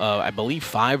have, I believe,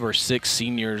 5 or 6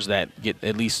 seniors that get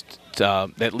at least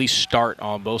start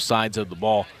on both sides of the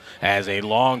ball. As a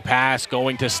long pass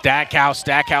going to Stackhouse.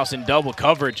 Stackhouse in double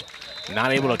coverage,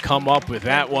 not able to come up with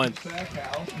that one.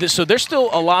 So there's still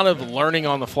a lot of learning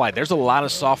on the fly. There's a lot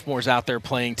of sophomores out there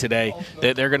playing today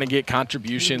that they're going to get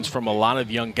contributions from a lot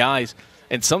of young guys.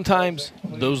 And sometimes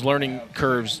those learning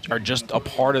curves are just a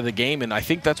part of the game, and I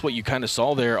think that's what you kind of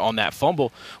saw there on that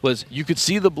fumble was you could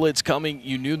see the blitz coming,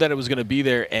 you knew that it was going to be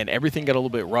there, and everything got a little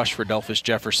bit rushed for Delphos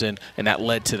Jefferson, and that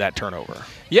led to that turnover.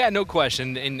 Yeah, no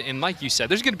question, and like you said,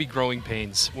 there's going to be growing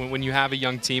pains when you have a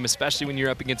young team, especially when you're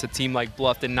up against a team like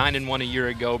Bluffton, 9-1 a year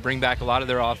ago, bring back a lot of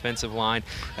their offensive line,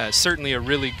 certainly a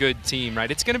really good team,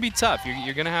 right? It's going to be tough.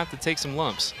 You're going to have to take some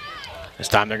lumps. This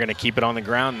time they're going to keep it on the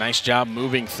ground. Nice job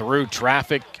moving through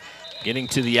traffic, getting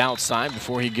to the outside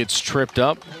before he gets tripped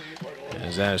up.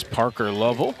 As that is Parker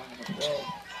Lovell.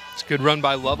 It's a good run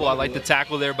by Lovell. I like the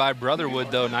tackle there by Brotherwood,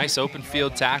 though. Nice open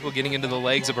field tackle, getting into the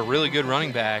legs of a really good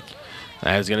running back.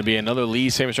 That is going to be another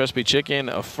Lee's Famous Recipe Chicken,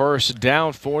 a first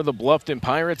down for the Bluffton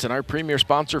Pirates. And our premier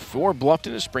sponsor for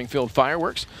Bluffton is Springfield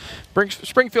Fireworks.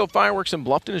 Springfield Fireworks in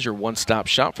Bluffton is your one-stop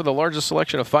shop for the largest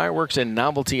selection of fireworks and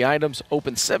novelty items.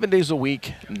 Open 7 days a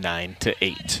week, 9 to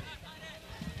 8.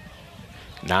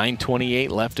 9:28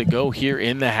 left to go here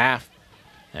in the half.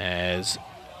 As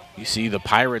you see the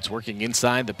Pirates working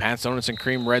inside the Pat's Donuts and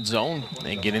Cream red zone.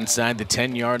 They get inside the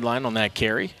 10-yard line on that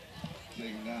carry.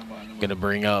 Going to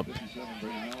bring up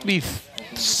be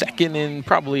second and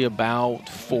probably about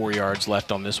 4 yards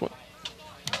left on this one.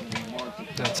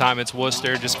 That time it's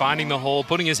Worcester just finding the hole,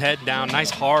 putting his head down,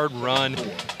 nice hard run.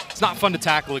 It's not fun to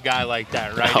tackle a guy like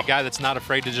that, right? No. A guy that's not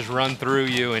afraid to just run through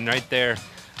you, and right there,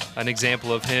 an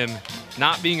example of him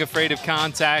not being afraid of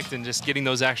contact and just getting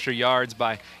those extra yards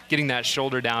by getting that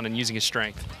shoulder down and using his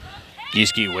strength.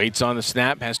 Gieske waits on the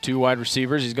snap, has 2 wide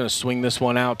receivers. He's going to swing this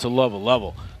one out to Lovell.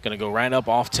 Lovell going to go right up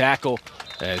off tackle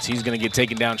as he's going to get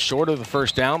taken down short of the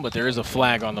first down, but there is a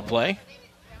flag on the play.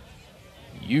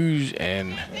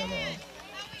 And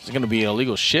it's going to be an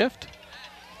illegal shift.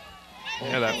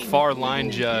 Yeah, that far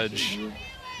line judge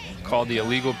called the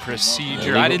illegal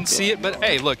procedure. I didn't see it, but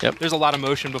hey, look, there's a lot of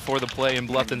motion before the play in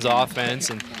Bluffton's offense,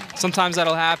 and sometimes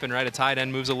that'll happen, right? A tight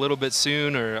end moves a little bit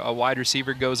soon, or a wide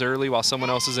receiver goes early while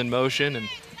someone else is in motion, and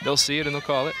they'll see it and they'll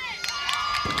call it.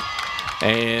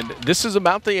 And this is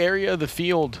about the area of the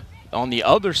field on the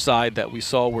other side that we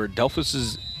saw where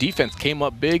Delphos' defense came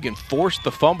up big and forced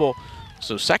the fumble.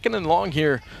 So 2nd and long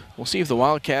here. We'll see if the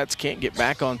Wildcats can't get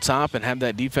back on top and have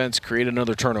that defense create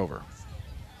another turnover.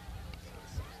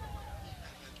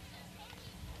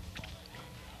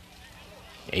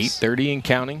 .8:30 and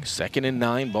counting, 2nd and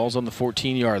 9, ball's on the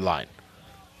 14-yard line.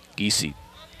 Gieske.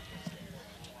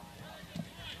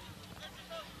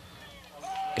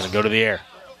 Gonna go to the air.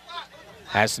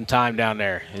 Has some time down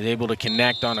there. Is able to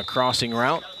connect on a crossing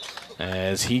route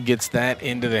as he gets that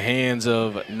into the hands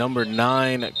of number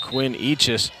 9, Quinn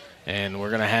Eachus, and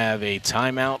we're gonna have a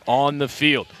timeout on the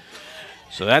field.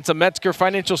 So that's a Metzger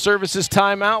Financial Services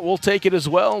timeout. We'll take it as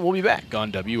well. We'll be back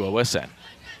on WOSN.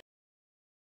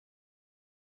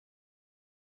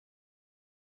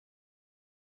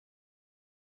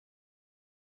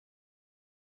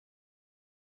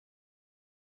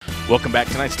 Welcome back.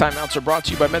 Tonight's timeouts are brought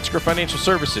to you by Metzger Financial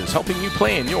Services, helping you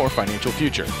plan your financial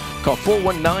future. Call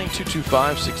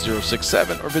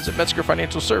 419-225-6067 or visit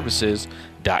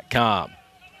MetzgerFinancialServices.com.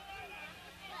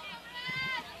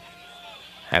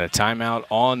 Had a timeout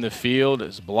on the field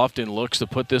as Bluffton looks to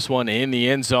put this one in the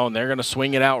end zone. They're going to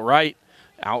swing it out right,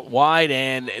 out wide,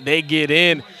 and they get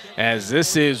in as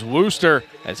this is Wooster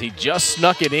as he just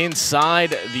snuck it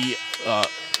inside the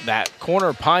that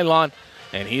corner pylon,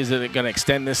 and he's going to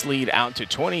extend this lead out to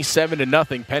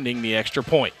 27-0 pending the extra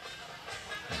point.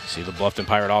 You see the Bluffton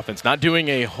Pirate offense not doing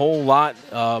a whole lot,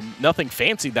 nothing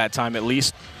fancy that time at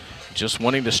least, just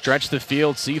wanting to stretch the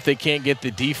field, see if they can't get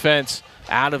the defense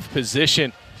out of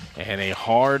position, and a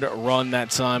hard run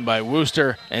that time by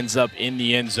Wooster ends up in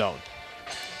the end zone.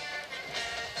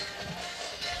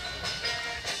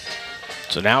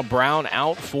 So now Brown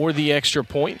out for the extra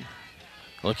point,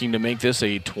 looking to make this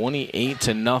a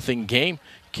 28-0 game.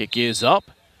 Kick is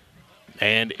up,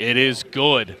 and it is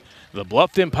good. The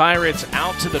Bluffton Pirates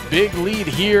out to the big lead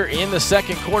here in the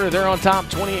second quarter. They're on top,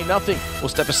 28-0. We'll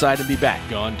step aside and be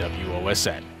back on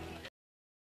WOSN.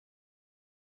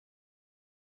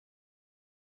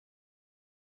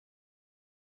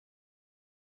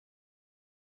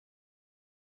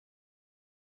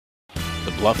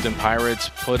 The Bluffton Pirates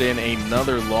put in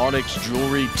another Laudix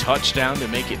Jewelry touchdown to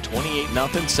make it 28-0,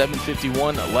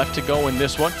 7:51 left to go in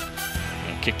this one.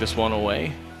 And kick this one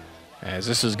away, as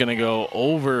this is going to go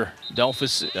over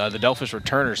Delphos, the Delphos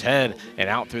returner's head and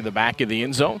out through the back of the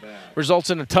end zone. Results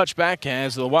in a touchback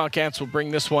as the Wildcats will bring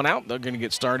this one out. They're going to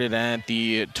get started at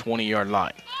the 20-yard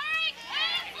line.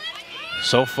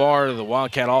 So far, the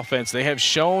Wildcat offense, they have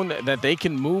shown that they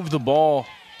can move the ball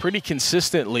pretty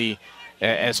consistently.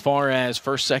 As far as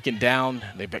first, second down,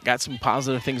 they've got some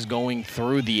positive things going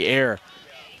through the air,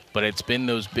 but it's been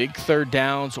those big third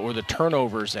downs or the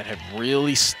turnovers that have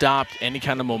really stopped any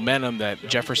kind of momentum that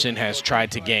Jefferson has tried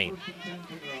to gain.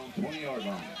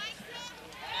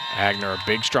 Agner, a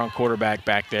big, strong quarterback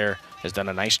back there, has done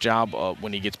a nice job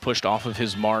when he gets pushed off of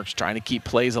his marks, trying to keep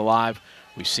plays alive.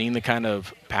 We've seen the kind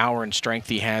of power and strength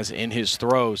he has in his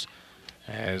throws,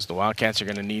 as the Wildcats are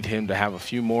going to need him to have a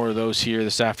few more of those here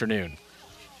this afternoon.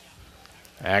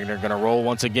 Agner going to roll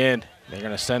once again. They're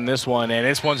going to send this one, and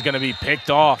this one's going to be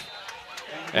picked off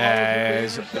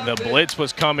as the blitz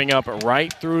was coming up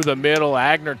right through the middle.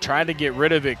 Agner tried to get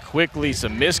rid of it quickly.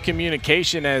 Some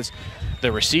miscommunication as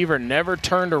the receiver never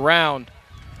turned around.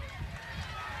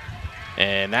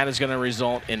 And that is going to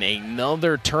result in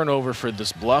another turnover for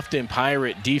this Bluffton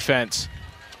Pirate defense,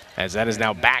 as that is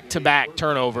now back-to-back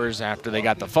turnovers after they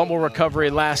got the fumble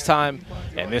recovery last time,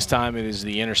 and this time it is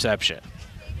the interception.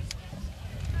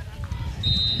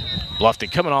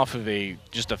 Bluffton coming off of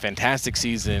just a fantastic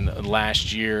season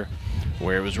last year,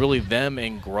 where it was really them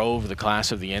and Grove, the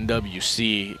class of the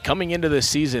NWC. Coming into this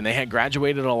season, they had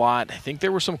graduated a lot. I think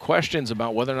there were some questions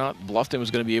about whether or not Bluffton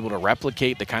was going to be able to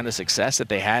replicate the kind of success that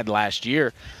they had last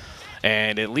year.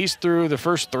 And at least through the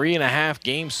first 3.5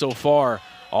 games so far,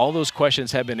 all those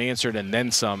questions have been answered and then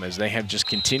some, as they have just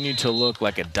continued to look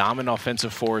like a dominant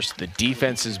offensive force. The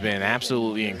defense has been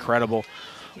absolutely incredible,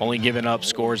 only giving up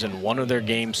scores in one of their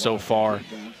games so far,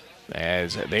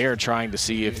 as they are trying to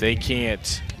see if they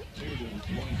can't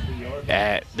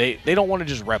they don't want to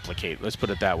just replicate, let's put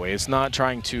it that way. It's not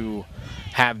trying to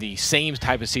have the same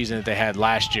type of season that they had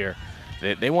last year.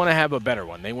 They want to have a better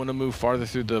one. They want to move farther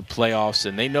through the playoffs,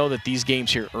 and they know that these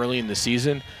games here early in the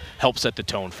season help set the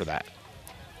tone for that.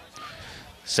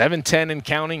 7:10 and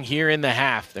counting here in the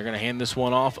half. They're going to hand this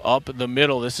one off up the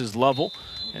middle. This is Lovell,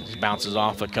 and he bounces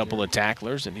off a couple of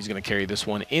tacklers, and he's going to carry this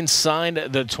one inside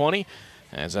the 20,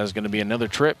 as that's going to be another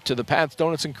trip to the Pat's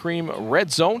Donuts and Cream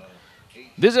Red Zone.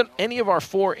 Visit any of our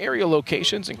 4 area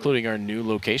locations, including our new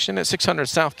location at 600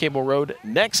 South Cable Road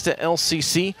next to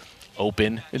LCC,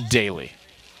 open daily.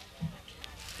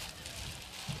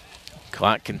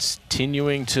 Clock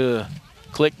continuing to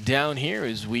click down here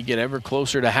as we get ever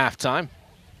closer to halftime.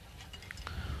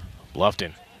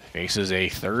 Bluffton faces a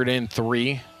 3rd and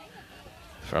 3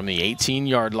 from the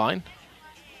 18-yard line.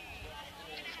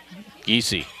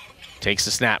 Giese takes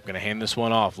the snap, going to hand this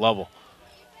one off. Lovell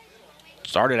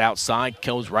started outside,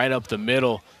 goes right up the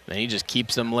middle, and he just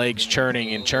keeps them legs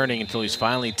churning and churning until he's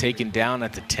finally taken down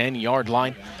at the 10-yard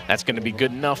line. That's going to be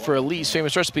good enough for a Lee's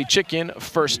Famous Recipe Chicken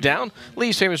first down.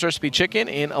 Lee's Famous Recipe Chicken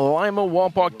in Lima,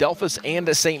 Walpock, Delphos,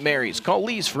 and St. Mary's. Call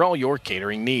Lee's for all your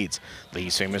catering needs.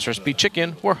 Lee's Famous Recipe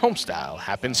Chicken, where homestyle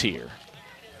happens here.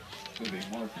 This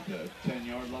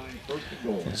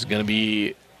is going to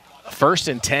be 1st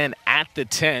and 10 at the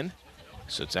 10.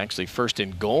 So it's actually 1st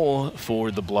and goal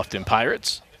for the Bluffton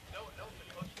Pirates.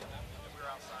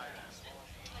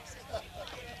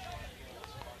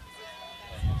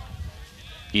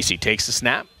 Giese takes the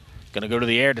snap, Going to go to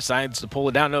the air, decides to pull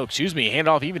it down. No, excuse me,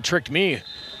 handoff even tricked me.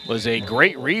 Was a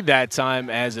great read that time,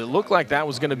 as it looked like that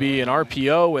was going to be an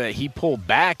RPO. He pulled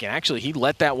back, and actually he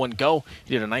let that one go.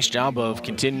 He did a nice job of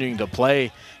continuing to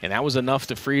play, and that was enough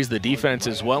to freeze the defense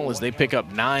as well, as they pick up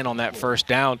 9 on that first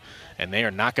down, and they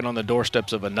are knocking on the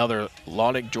doorsteps of another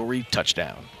Laudic Jewelry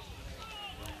touchdown.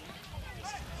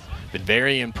 Been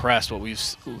very impressed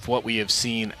with what we have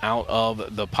seen out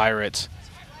of the Pirates.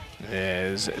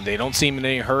 As they don't seem in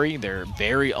any hurry. They're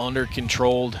very under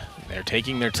controlled. They're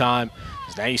taking their time.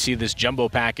 As now you see this jumbo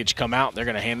package come out. They're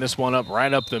going to hand this one up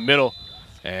right up the middle.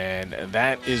 And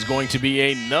that is going to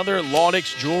be another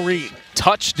Laudic Jewelry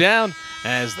touchdown,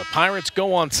 as the Pirates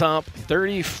go on top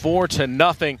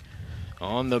 34-0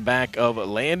 on the back of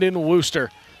Landon Wooster,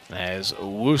 as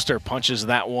Wooster punches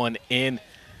that one in.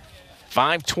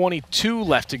 5:22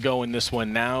 left to go in this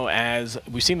one now, as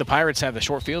we've seen the Pirates have the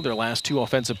short field their last 2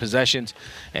 offensive possessions,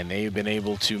 and they've been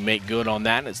able to make good on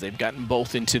that as they've gotten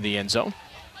both into the end zone.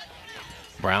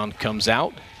 Brown comes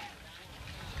out,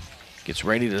 gets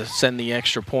ready to send the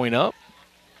extra point up.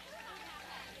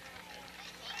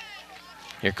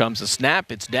 Here comes the snap.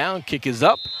 It's down, kick is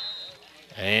up,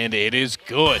 and it is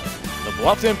good. The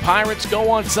Bluffton Pirates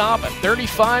go on top at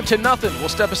 35-0. We'll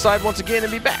step aside once again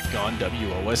and be back on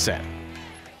WOSN.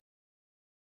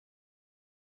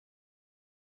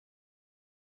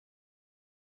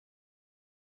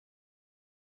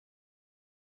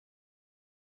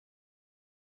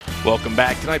 Welcome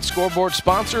back. Tonight's scoreboard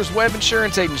sponsors Webb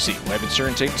Insurance Agency. Webb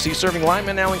Insurance Agency serving Lima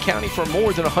and Allen County for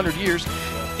more than 100 years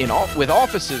with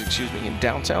offices, in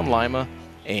downtown Lima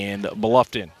and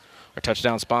Bluffton. Our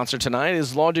touchdown sponsor tonight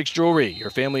is Laudic Jewelry,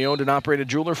 your family-owned and operated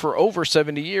jeweler for over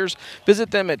 70 years. Visit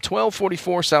them at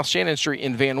 1244 South Shannon Street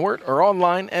in Van Wert or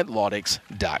online at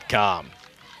laudics.com.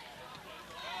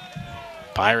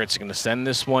 Pirates are going to send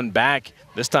this one back.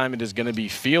 This time it is going to be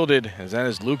fielded, as that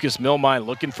is Lucas Milmine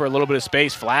looking for a little bit of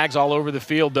space. Flags all over the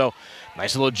field, though.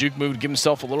 Nice little juke move to give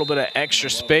himself a little bit of extra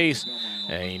space.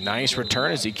 A nice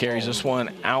return as he carries this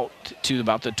one out to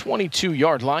about the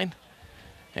 22-yard line.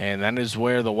 And that is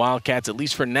where the Wildcats, at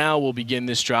least for now, will begin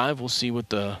this drive. We'll see what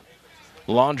the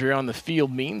laundry on the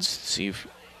field means. See if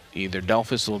either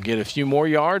Delphos will get a few more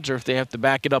yards or if they have to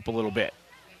back it up a little bit.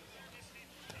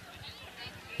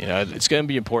 It's going to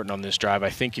be important on this drive. I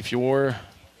think if you're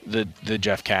the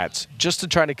Jeff Cats, just to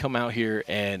try to come out here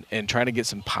and try to get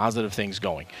some positive things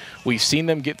going. We've seen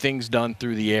them get things done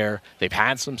through the air. They've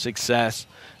had some success.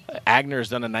 Agner has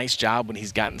done a nice job when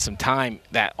he's gotten some time.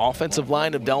 That offensive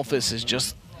line of Delphos has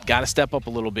just got to step up a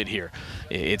little bit here.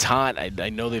 It's hot. I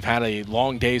know they've had a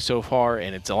long day so far,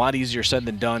 and it's a lot easier said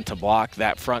than done to block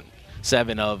that front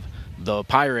 7 of the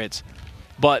Pirates.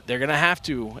 But they're going to have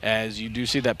to, as you do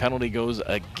see that penalty goes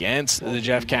against the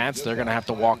Jeff Cats, they're going to have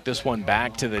to walk this one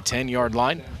back to the 10-yard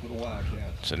line.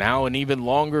 So now an even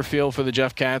longer field for the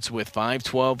Jeff Cats with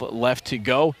 5:12 left to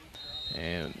go.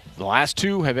 And the last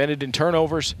 2 have ended in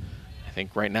turnovers. I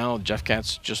think right now the Jeff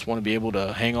Cats just want to be able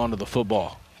to hang on to the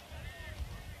football.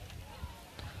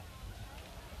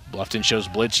 Bluffton shows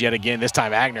blitz yet again. This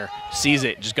time Agner sees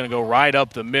it, just going to go right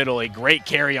up the middle. A great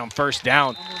carry on first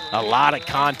down. A lot of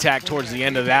contact towards the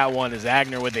end of that one as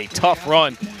Agner, with a tough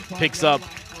run, picks up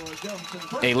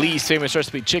a Lee's Famous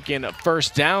Recipe Chicken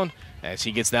first down as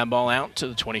he gets that ball out to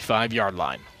the 25-yard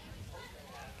line.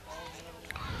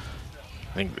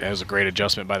 I think that was a great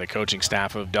adjustment by the coaching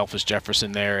staff of Delphos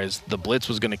Jefferson there, as the blitz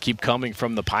was going to keep coming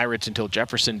from the Pirates until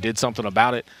Jefferson did something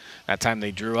about it. That time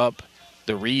they drew up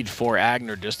the read for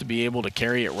Agner just to be able to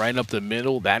carry it right up the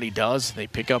middle. That he does. They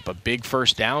pick up a big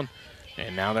first down,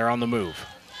 and now they're on the move.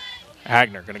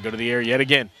 Agner going to go to the air yet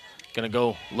again.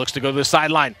 Looks to go to the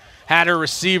sideline. Had a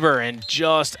receiver and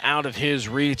just out of his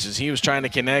reach as he was trying to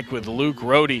connect with Luke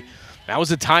Rohde. That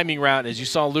was a timing route. As you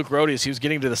saw Luke Rohde, as he was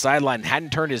getting to the sideline,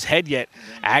 hadn't turned his head yet.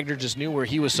 Agner just knew where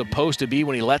he was supposed to be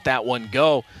when he let that one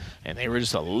go. And they were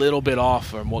just a little bit off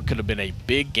from what could have been a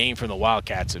big game from the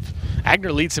Wildcats. If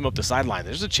Agner leads him up the sideline,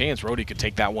 there's a chance Rohde could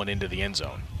take that one into the end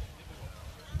zone.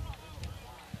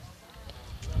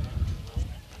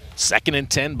 2nd and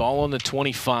 10, ball on the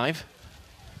 25.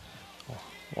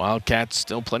 Wildcats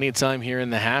still plenty of time here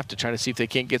in the half to try to see if they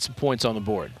can't get some points on the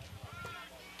board.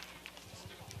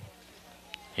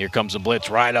 Here comes the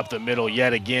blitz right up the middle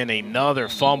yet again. Another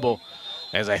fumble.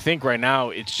 As I think right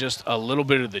now it's just a little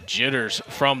bit of the jitters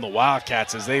from the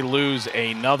Wildcats as they lose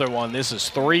another one. This is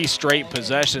 3 straight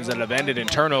possessions that have ended in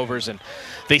turnovers, and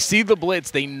they see the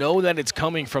blitz. They know that it's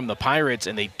coming from the Pirates,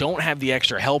 and they don't have the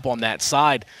extra help on that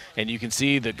side. And you can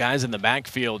see the guys in the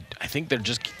backfield, I think they're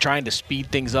just trying to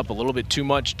speed things up a little bit too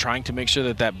much, trying to make sure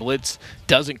that that blitz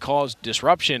doesn't cause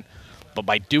disruption. But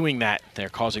by doing that, they're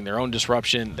causing their own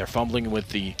disruption. They're fumbling with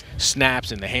the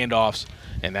snaps and the handoffs,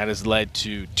 and that has led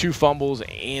to 2 fumbles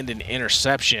and an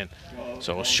interception.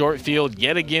 So a short field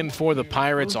yet again for the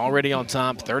Pirates, already on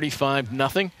top,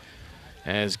 35-0,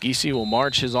 as Giese will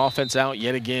march his offense out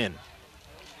yet again.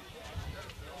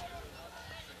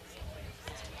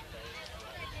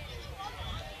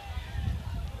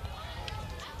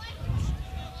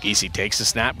 Giese takes the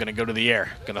snap, going to go to the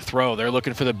air, going to throw. They're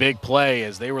looking for the big play,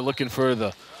 as they were looking for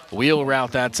the wheel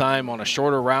route that time on a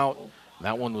shorter route.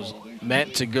 That one was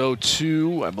meant to go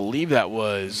to, I believe that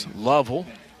was Lovell.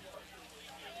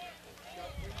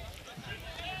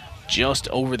 Just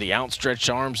over the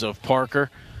outstretched arms of Parker,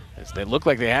 as they looked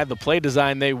like they had the play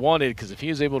design they wanted, because if he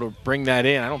was able to bring that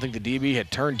in, I don't think the DB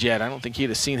had turned yet. I don't think he'd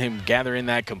have seen him gather in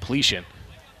that completion.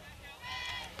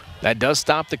 That does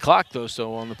stop the clock, though,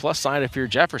 so on the plus side, if you're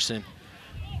Jefferson,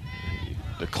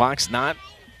 the clock's not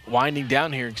winding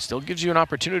down here. It still gives you an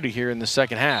opportunity here in the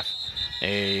second half.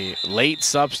 A late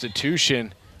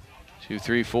substitution. 2,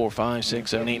 3, 4, 5,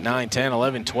 6, 7, 8, 9, 10,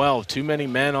 11, 12. Too many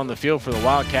men on the field for the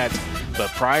Wildcats.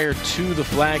 But prior to the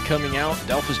flag coming out,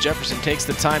 Delphos Jefferson takes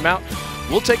the timeout.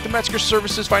 We'll take the Metzger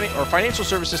Services Financial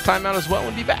Services timeout as well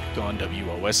and be back on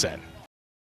WOSN.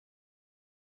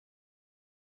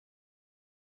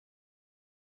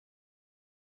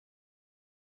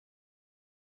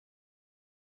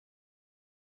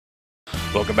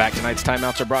 Welcome back. Tonight's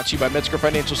timeouts are brought to you by Metzger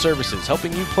Financial Services,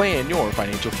 helping you plan your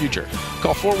financial future.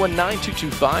 Call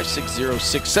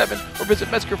 419-225-6067 or visit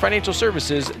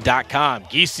MetzgerFinancialServices.com.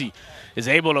 Giese is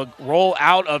able to roll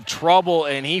out of trouble,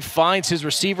 and he finds his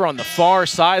receiver on the far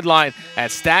sideline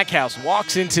as Stackhouse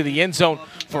walks into the end zone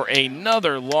for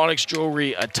another Laudix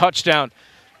Jewelry touchdown,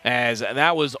 as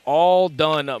that was all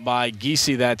done by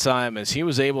Giese that time, as he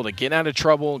was able to get out of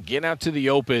trouble, get out to the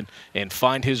open, and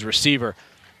find his receiver.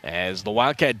 As the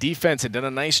Wildcat defense had done a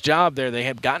nice job there. They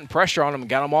had gotten pressure on him and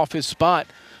got him off his spot,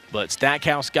 but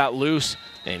Stackhouse got loose,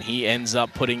 and he ends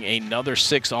up putting another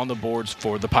 6 on the boards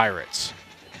for the Pirates.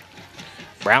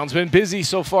 Brown's been busy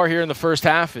so far here in the first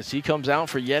half as he comes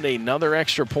out for yet another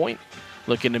extra point,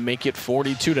 looking to make it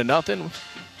 42-0.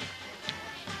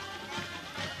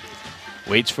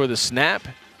 Waits for the snap.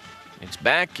 It's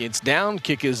back, it's down,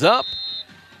 kick is up,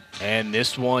 and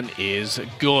this one is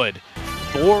good.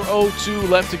 4:02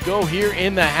 left to go here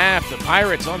in the half. The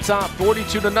Pirates on top,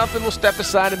 42-0. We'll step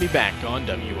aside and be back on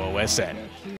WOSN.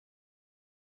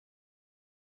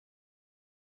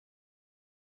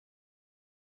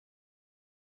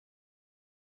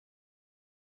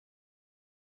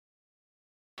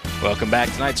 Welcome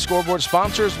back. Tonight's scoreboard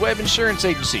sponsor is Webb Insurance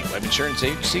Agency. Webb Insurance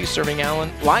Agency serving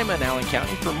Lima and Allen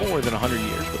County for more than 100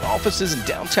 years with offices in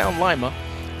downtown Lima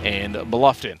and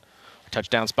Bluffton.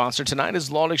 Touchdown sponsor tonight is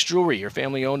Laudix Jewelry, your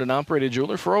family-owned and operated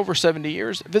jeweler for over 70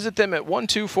 years. Visit them at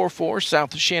 1244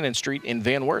 South Shannon Street in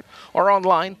Van Wert or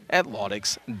online at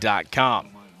laudix.com.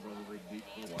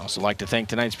 I'd also like to thank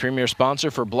tonight's premier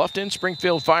sponsor for Bluffton,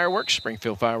 Springfield Fireworks.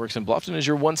 Springfield Fireworks in Bluffton is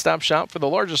your one-stop shop for the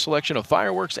largest selection of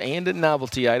fireworks and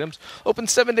novelty items. Open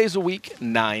 7 days a week,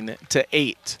 9 to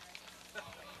 8.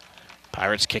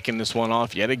 Pirates kicking this one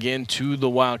off yet again to the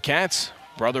Wildcats.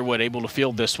 Brotherwood able to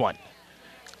field this one.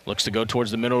 Looks to go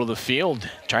towards the middle of the field.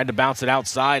 Tried to bounce it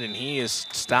outside, and he is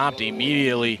stopped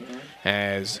immediately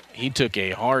as he took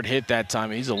a hard hit that time.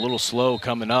 He's a little slow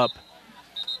coming up.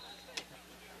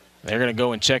 They're going to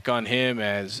go and check on him,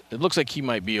 as it looks like he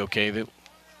might be okay.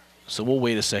 So we'll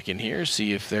wait a second here,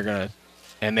 see if they're going to,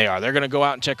 and they are. They're going to go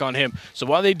out and check on him. So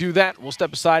while they do that, we'll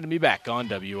step aside and be back on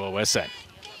WOSN.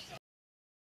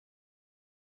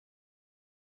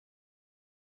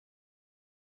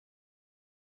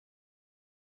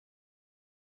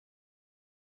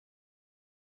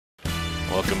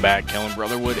 Welcome back. Kellen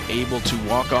Brotherwood able to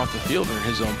walk off the field in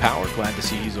his own power. Glad to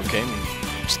see he's okay. I mean,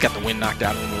 just got the wind knocked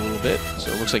out of him a little bit,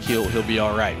 so it looks like he'll be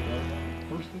all right.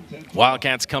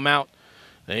 Wildcats come out.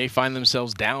 They find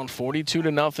themselves down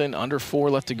 42-0, under 4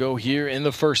 left to go here in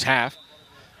the first half,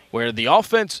 where the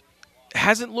offense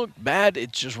hasn't looked bad.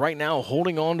 It's just right now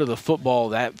holding on to the football.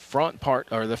 That front part,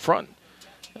 or the front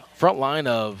line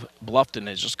of Bluffton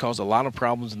has just caused a lot of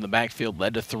problems in the backfield,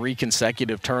 led to 3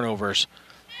 consecutive turnovers.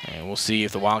 And we'll see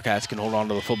if the Wildcats can hold on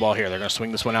to the football here. They're going to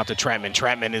swing this one out to Trentman.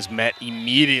 Trentman is met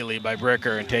immediately by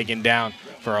Bricker and taken down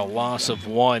for a loss of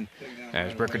 1.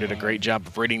 As Bricker did a great job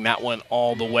of reading that one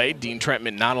all the way. Dean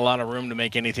Trentman, not a lot of room to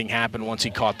make anything happen once he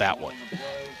caught that one.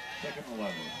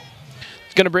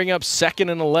 It's going to bring up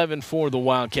 2nd and 11 for the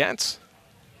Wildcats.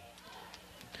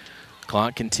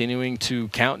 Clock continuing to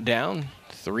count down.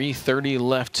 3:30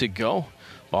 left to go.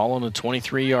 Ball on the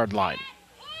 23-yard line.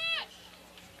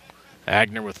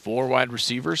 Agner with 4 wide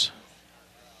receivers.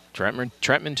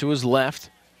 Trentman to his left.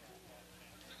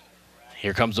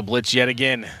 Here comes the blitz yet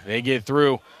again. They get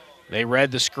through. They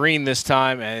read the screen this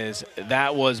time as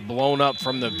that was blown up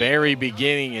from the very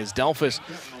beginning as Delphos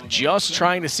just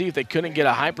trying to see if they couldn't get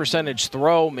a high percentage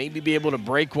throw, maybe be able to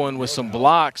break one with some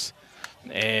blocks.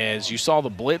 As you saw the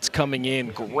blitz coming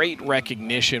in, great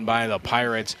recognition by the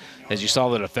Pirates as you saw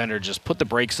the defender just put the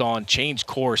brakes on, change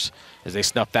course as they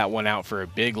snuffed that one out for a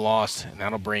big loss. And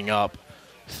that'll bring up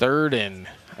 3rd and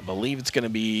I believe it's going to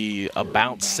be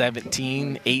about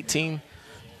 17, 18.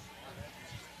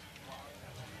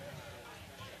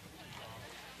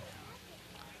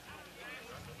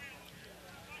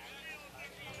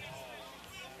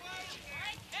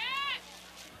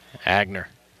 Agner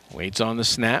waits on the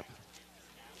snap.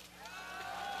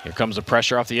 Here comes the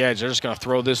pressure off the edge. They're just going to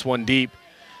throw this one deep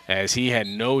as he had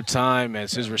no time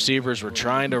as his receivers were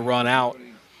trying to run out.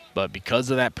 But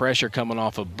because of that pressure coming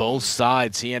off of both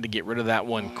sides, he had to get rid of that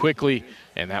one quickly,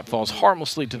 and that falls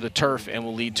harmlessly to the turf and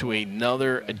will lead to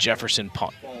another Jefferson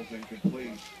punt.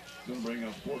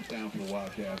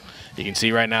 You can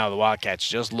see right now the Wildcats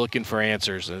just looking for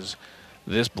answers as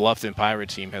this Bluffton Pirate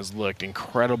team has looked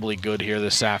incredibly good here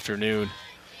this afternoon.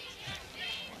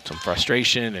 Some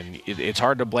frustration, and it's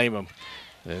hard to blame them.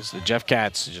 As the Jeff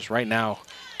Cats just right now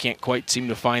can't quite seem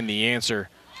to find the answer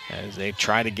as they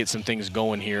try to get some things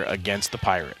going here against the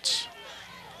Pirates.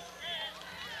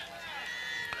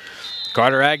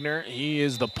 Carter Agner, he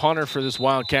is the punter for this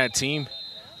Wildcat team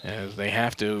as they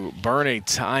have to burn a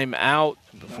timeout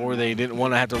before they didn't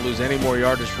want to have to lose any more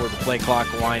yardage before the play clock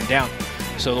wind down.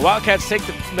 So the Wildcats take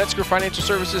the Metzger Financial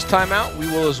Services timeout. We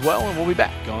will as well, and we'll be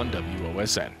back on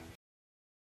WOSN.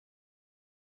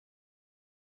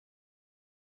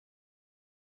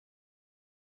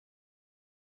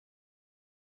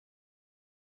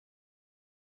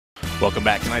 Welcome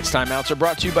back. Tonight's timeouts are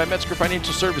brought to you by Metzger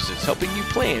Financial Services, helping you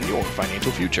plan your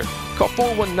financial future. Call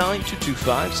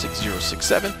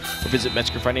 419-225-6067 or visit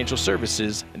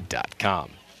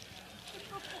MetzgerFinancialServices.com.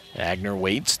 Agner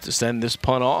waits to send this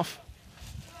punt off.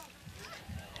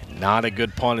 Not a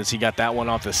good punt as he got that one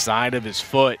off the side of his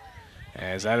foot,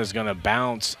 as that is going to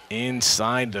bounce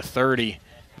inside the 30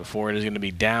 before it is going to be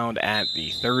down at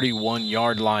the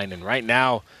 31-yard line. And right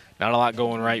now, not a lot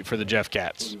going right for the Jeff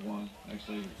Cats.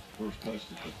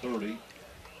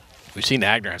 We've seen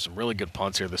Agner have some really good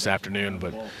punts here this afternoon,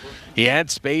 but he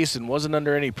had space and wasn't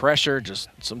under any pressure. Just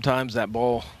sometimes that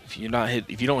ball, if you don't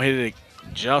hit it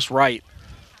just right,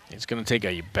 it's going to take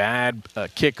a bad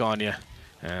kick on you.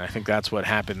 And I think that's what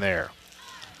happened there.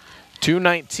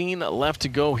 2:19 left to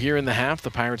go here in the half. The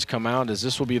Pirates come out as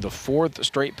this will be the 4th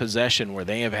straight possession where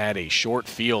they have had a short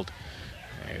field,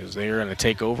 as they are going to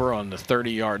take over on the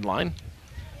 30-yard line.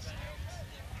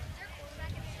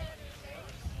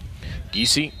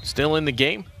 Giese still in the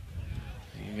game.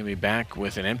 He's going to be back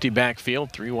with an empty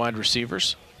backfield, 3 wide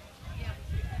receivers.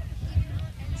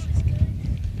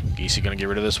 Giese going to get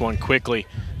rid of this one quickly,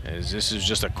 as this is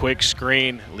just a quick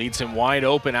screen. Leads him wide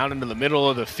open out into the middle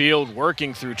of the field,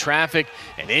 working through traffic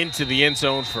and into the end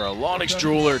zone for a Laudix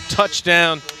Jeweler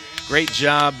touchdown. Great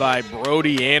job by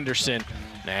Brody Anderson,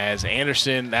 as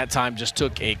Anderson that time just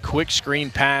took a quick screen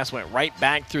pass, went right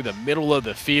back through the middle of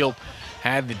the field,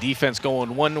 had the defense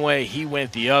going one way, he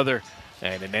went the other,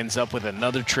 and it ends up with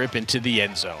another trip into the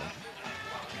end zone.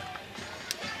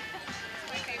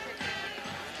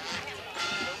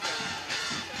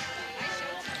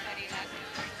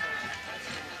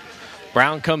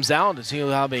 Brown comes out as he'll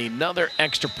have another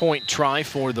extra point try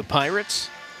for the Pirates.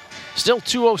 Still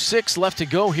 2:06 left to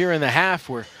go here in the half,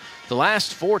 where the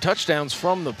last 4 touchdowns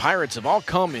from the Pirates have all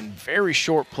come in very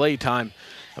short play time.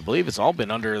 I believe it's all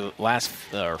been under the last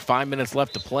 5 minutes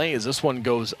left to play, as this one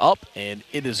goes up, and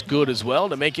it is good as well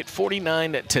to make it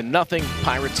 49-0.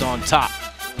 Pirates on top.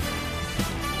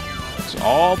 It's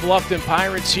all Bluffton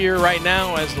Pirates here right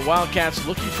now as the Wildcats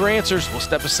looking for answers. We'll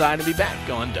step aside and be back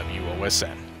on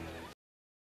WOSN.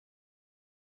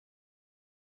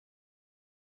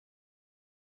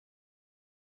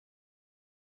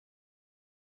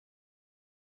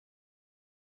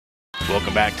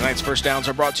 Welcome back. Tonight's first downs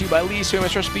are brought to you by Lee's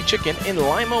Famous Recipe Chicken in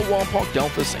Lima, Walpole,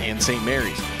 Delphos, and St.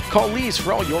 Mary's. Call Lee's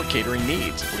for all your catering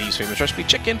needs. Lee's Famous Recipe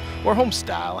Chicken, where home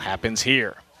style happens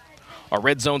here. Our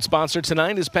Red Zone sponsor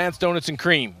tonight is Pat's Donuts and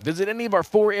Cream. Visit any of our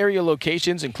 4 area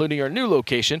locations, including our new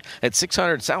location at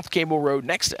 600 South Cable Road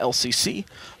next to LCC,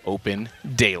 open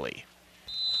daily.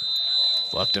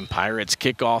 Bluffton Pirates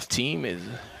kickoff team is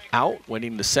out,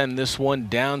 waiting to send this one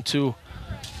down to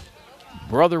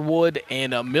Brotherwood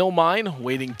and Millmine,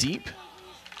 waiting deep.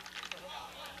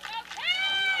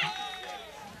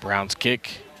 Brown's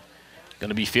kick going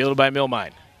to be fielded by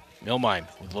Millmine. Millmine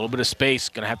with a little bit of space,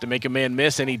 going to have to make a man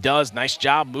miss, and he does. Nice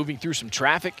job moving through some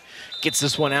traffic. Gets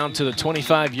this one out to the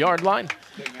 25-yard line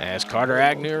as Carter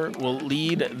Agner will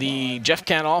lead the Jeff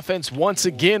Cat offense once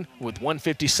again with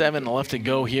 1:57 left to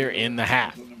go here in the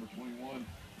half.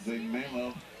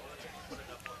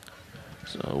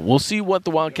 So we'll see what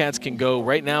the Wildcats can go.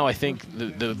 Right now, I think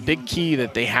the big key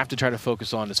that they have to try to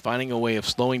focus on is finding a way of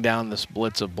slowing down this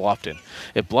blitz of Bluffton.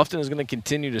 If Bluffton is going to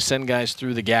continue to send guys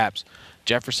through the gaps,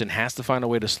 Jefferson has to find a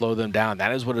way to slow them down.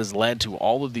 That is what has led to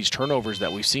all of these turnovers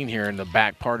that we've seen here in the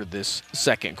back part of this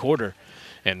second quarter,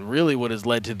 and really what has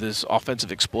led to this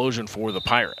offensive explosion for the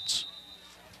Pirates.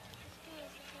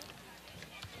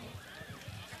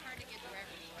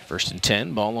 First and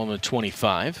 10, ball on the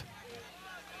 25.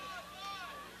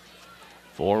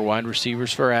 4 wide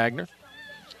receivers for Agner.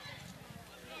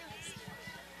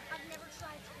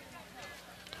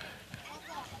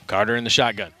 Carter in the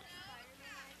shotgun.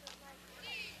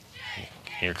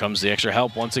 Here comes the extra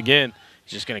help once again.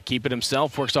 He's just going to keep it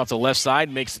himself. Works off the left side,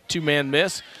 makes a two-man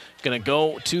miss. Going to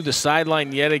go to the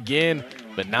sideline yet again,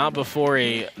 but not before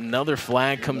another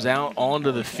flag comes out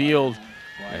onto the field.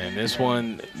 And this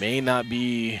one may not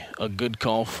be a good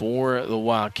call for the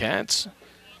Wildcats.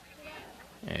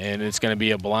 And it's going to be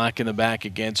a block in the back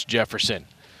against Jefferson.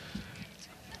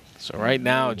 So right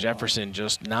now, Jefferson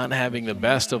just not having the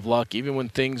best of luck, even when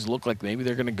things look like maybe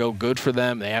they're going to go good for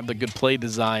them. They have the good play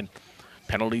design.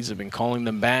 Penalties have been calling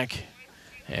them back.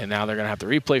 And now they're going to have to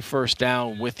replay first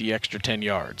down with the extra 10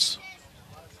 yards.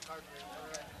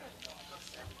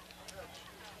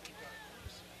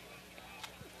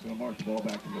 Going to mark the ball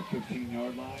back to the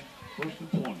 15-yard line. First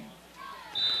and 20.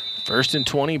 First and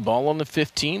 20, ball on the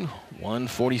 15.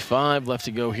 1:45 left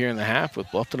to go here in the half with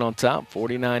Bluffton on top,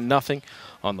 49-0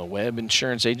 on the Webb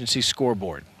Insurance Agency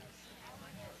scoreboard.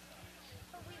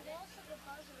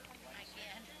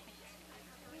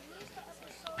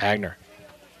 Agner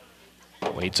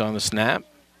waits on the snap.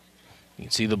 You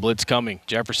can see the blitz coming.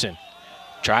 Jefferson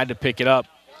tried to pick it up.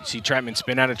 You see Trentman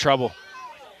spin out of trouble.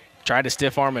 Tried to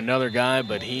stiff arm another guy,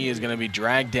 but he is going to be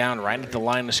dragged down right at the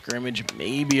line of scrimmage,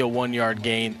 maybe a 1-yard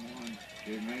gain.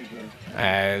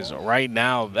 As right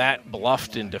now, that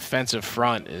Bluffton defensive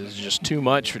front is just too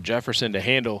much for Jefferson to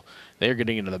handle. They're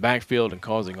getting into the backfield and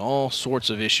causing all sorts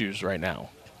of issues right now.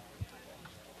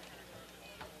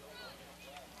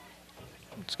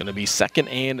 It's going to be 2nd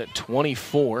and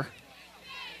 24.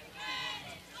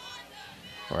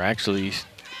 Or actually,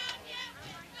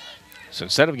 so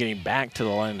instead of getting back to the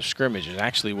line of scrimmage, it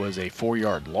actually was a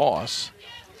 4-yard loss.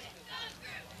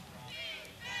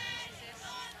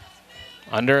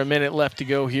 Under a minute left to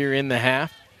go here in the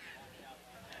half.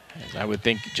 As I would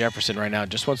think Jefferson right now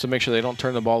just wants to make sure they don't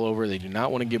turn the ball over. They do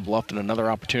not want to give Bluffton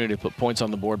another opportunity to put points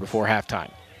on the board before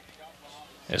halftime.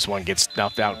 This one gets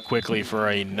snuffed out quickly for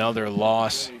another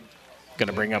loss. Going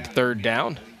to bring up 3rd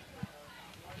down.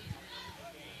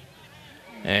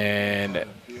 And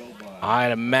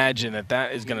I'd imagine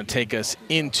that is going to take us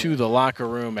into the locker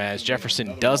room as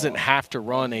Jefferson doesn't have to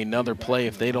run another play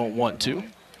if they don't want to.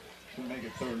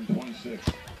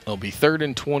 It'll be 3rd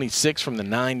and 26 from the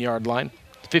 9-yard line.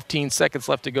 15 seconds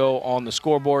left to go on the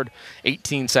scoreboard.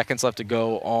 18 seconds left to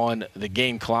go on the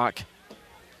game clock.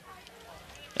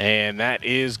 And that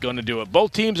is going to do it.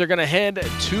 Both teams are going to head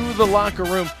to the locker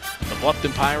room. The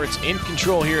Bluffton Pirates in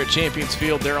control here at Champions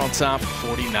Field. They're on top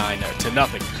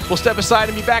 49-0. We'll step aside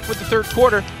and be back with the 3rd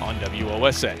quarter on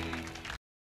WOSA.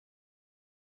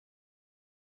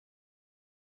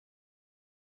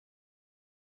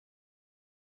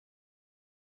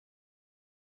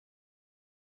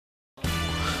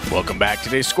 Welcome back.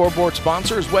 Today's scoreboard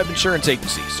sponsor is Webb Insurance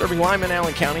Agency, serving Lima and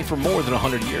Allen County for more than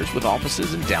 100 years with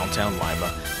offices in downtown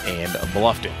Lima and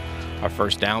Bluffton. Our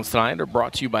first downs tonight are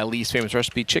brought to you by Lee's Famous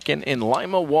Recipe Chicken in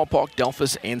Lima, Walpock,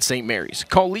 Delphos, and St. Mary's.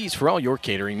 Call Lee's for all your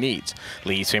catering needs.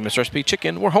 Lee's Famous Recipe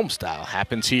Chicken, where homestyle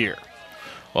happens here.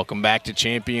 Welcome back to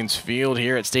Champions Field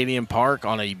here at Stadium Park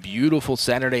on a beautiful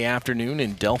Saturday afternoon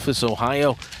in Delphos,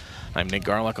 Ohio. I'm Nick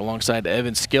Garlock alongside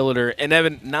Evan Skilleter. And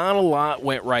Evan, not a lot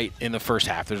went right in the first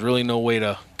half. There's really no way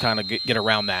to kind of get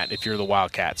around that if you're the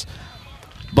Wildcats.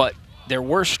 But there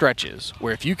were stretches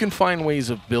where if you can find ways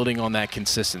of building on that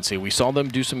consistency, we saw them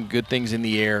do some good things in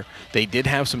the air. They did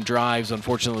have some drives,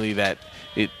 unfortunately, that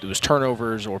it was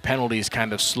turnovers or penalties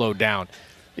kind of slowed down.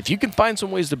 If you can find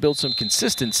some ways to build some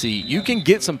consistency, you can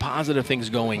get some positive things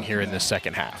going here in this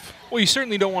second half. Well, you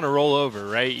certainly don't want to roll over,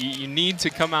 right? You need to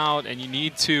come out and you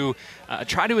need to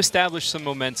try to establish some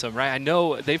momentum, right? I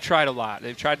know they've tried a lot.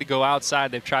 They've tried to go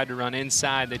outside. They've tried to run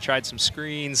inside. They tried some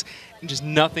screens, and just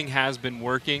nothing has been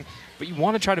working. But you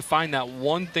want to try to find that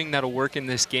one thing that'll work in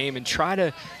this game and try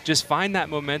to just find that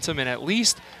momentum, and at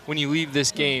least when you leave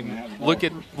this game,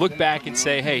 look back and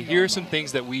say, hey, here are some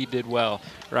things that we did well,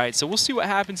 right? So we'll see what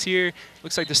happens here.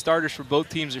 Looks like the starters for both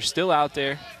teams are still out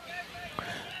there.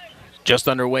 Just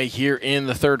underway here in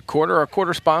the third quarter. Our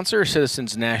quarter sponsor,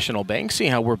 Citizens National Bank. See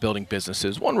how we're building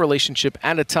businesses one relationship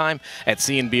at a time at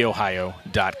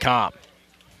cnbohio.com.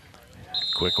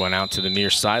 Quick one out to the near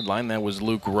sideline. That was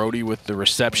Luke Rohde with the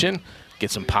reception.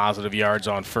 Get some positive yards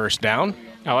on first down.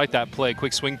 I like that play.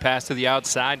 Quick swing pass to the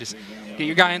outside. Just get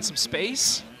your guy in some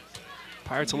space.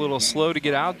 Pirates a little slow to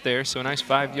get out there, so a nice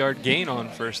 5-yard gain on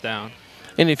first down.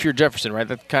 And if you're Jefferson, right,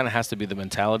 that kind of has to be the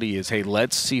mentality is, hey,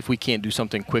 let's see if we can't do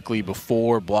something quickly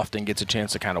before Bluffton gets a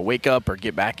chance to kind of wake up or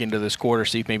get back into this quarter,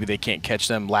 see if maybe they can't catch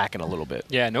them lacking a little bit.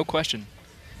 Yeah, no question.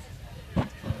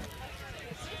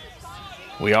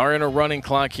 We are in a running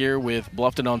clock here with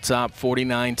Bluffton on top,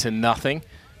 49-0.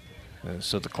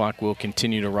 So the clock will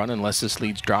continue to run unless this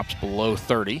lead drops below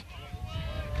 30.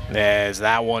 As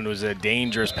that one was a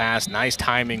dangerous pass. Nice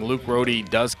timing. Luke Rohde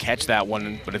does catch that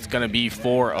one, but it's going to be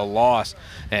for a loss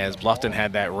as Bluffton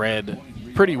had that read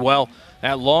pretty well.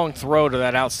 That long throw to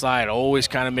that outside always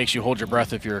kind of makes you hold your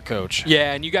breath if you're a coach.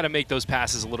 Yeah, and you got to make those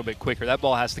passes a little bit quicker. That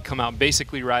ball has to come out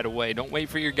basically right away. Don't wait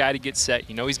for your guy to get set.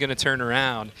 You know he's going to turn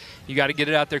around. You got to get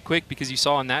it out there quick because you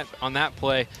saw on that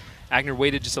play, Agner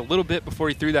waited just a little bit before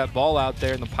he threw that ball out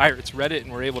there, and the Pirates read it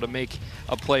and were able to make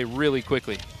a play really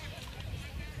quickly.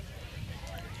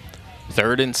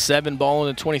 3rd and 7, ball on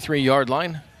the 23-yard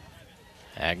line.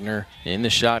 Agner in the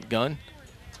shotgun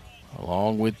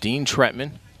along with Dean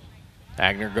Tretman.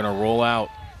 Agner going to roll out.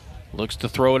 Looks to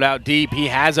throw it out deep. He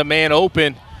has a man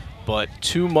open, but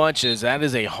too much as that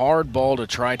is a hard ball to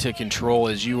try to control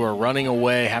as you are running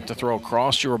away, have to throw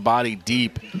across your body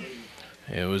deep.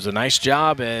 It was a nice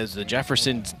job as the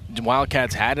Jefferson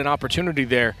Wildcats had an opportunity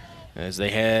there. As they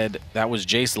had, that was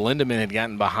Jace Lindemann had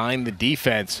gotten behind the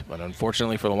defense, but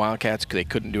unfortunately for the Wildcats, they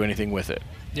couldn't do anything with it.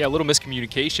 Yeah, a little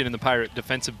miscommunication in the Pirate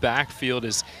defensive backfield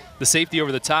as the safety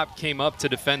over the top came up to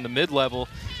defend the mid-level,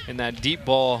 and that deep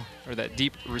ball, or that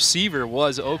deep receiver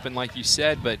was open, like you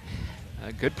said, but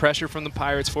good pressure from the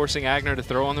Pirates forcing Agner to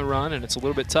throw on the run, and it's a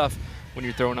little bit tough when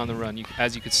you're throwing on the run,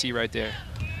 as you could see right there.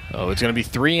 Oh, it's going to be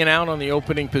 3 and out on the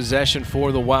opening possession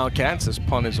for the Wildcats. This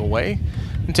punt is away.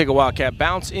 And take a Wildcat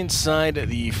bounce inside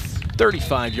the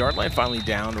 35-yard line, finally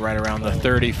down right around the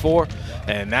 34.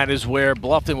 And that is where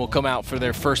Bluffton will come out for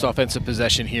their first offensive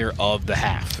possession here of the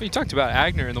half. You talked about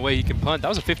Agner and the way he can punt. That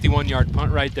was a 51-yard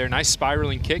punt right there. Nice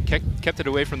spiraling kick, kept it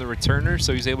away from the returner,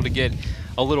 so he's able to get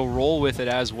a little roll with it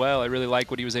as well. I really like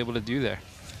what he was able to do there.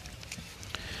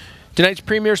 Tonight's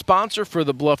premier sponsor for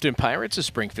the Bluffton Pirates is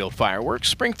Springfield Fireworks.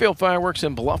 Springfield Fireworks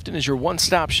in Bluffton is your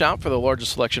one-stop shop for the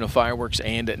largest selection of fireworks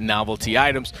and novelty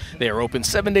items. They are open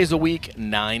 7 days a week,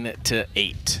 9 to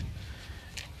 8.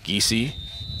 Giese.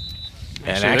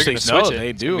 And actually, no,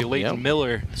 they do. Leighton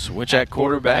Miller. Switch at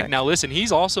quarterback. Now, listen,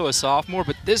 he's also a sophomore,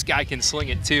 but this guy can sling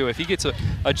it too. If he gets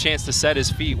a chance to set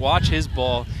his feet, watch his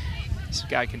ball, this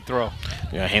guy can throw.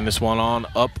 Yeah, hand this one on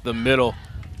up the middle,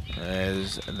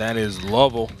 as that is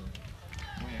Lovell.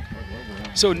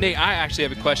 So, Nate, I actually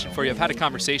have a question for you. I've had a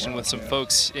conversation with some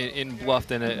folks in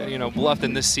Bluffton. You know,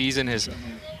 Bluffton this season has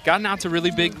gotten out to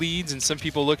really big leads, and some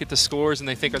people look at the scores and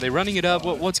they think, are they running it up?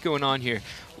 What's going on here?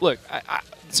 Look,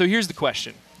 so here's the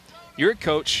question. You're a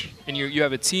coach, and you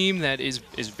have a team that is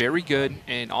very good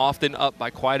and often up by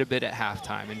quite a bit at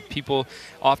halftime. And people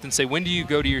often say, when do you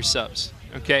go to your subs?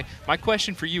 Okay, my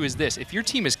question for you is this. If your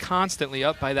team is constantly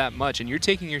up by that much and you're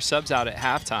taking your subs out at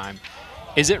halftime,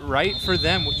 is it right for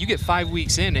them? You get 5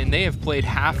 weeks in and they have played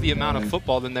half the amount of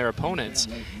football than their opponents.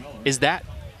 Is that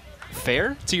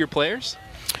fair to your players?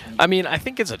 I mean, I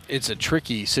think it's a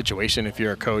tricky situation if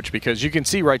you're a coach, because you can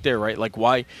see right there, right, like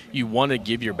why you want to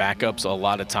give your backups a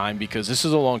lot of time, because this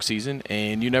is a long season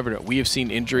and you never know. We have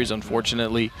seen injuries,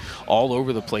 unfortunately, all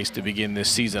over the place to begin this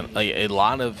season. A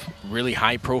lot of really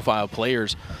high-profile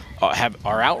players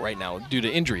are out right now due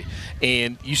to injury,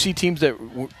 and you see teams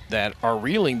that are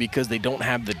reeling because they don't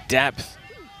have the depth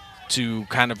to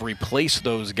kind of replace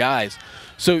those guys.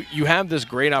 So you have this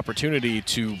great opportunity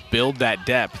to build that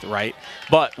depth, right?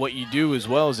 But what you do as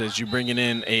well is you bring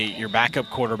in your backup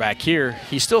quarterback here,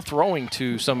 he's still throwing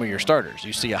to some of your starters.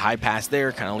 You see a high pass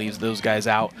there, kind of leaves those guys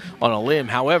out on a limb.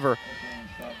 However,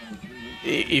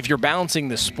 if you're balancing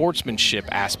the sportsmanship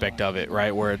aspect of it,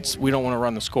 right, where it's we don't want to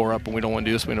run the score up and we don't want to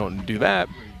do this, we don't want to do that,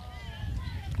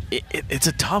 it's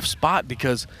a tough spot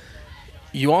because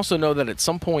you also know that at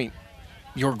some point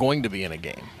you're going to be in a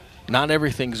game. Not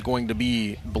everything's going to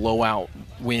be blowout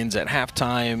wins at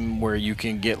halftime where you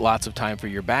can get lots of time for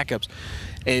your backups.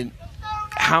 And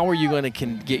how are you going to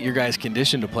get your guys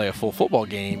conditioned to play a full football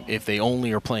game if they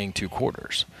only are playing 2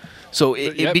 quarters? So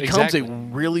it becomes a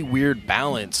really weird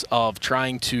balance of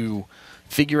trying to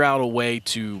figure out a way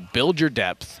to build your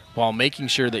depth while making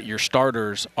sure that your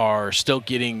starters are still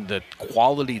getting the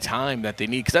quality time that they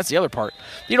need. Because that's the other part.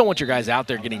 You don't want your guys out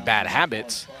there getting bad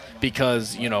habits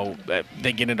because, you know,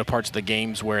 they get into parts of the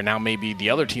games where now maybe the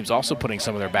other team's also putting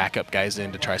some of their backup guys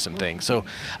in to try some things. So,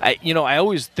 I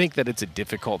always think that it's a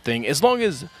difficult thing. As long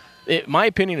as my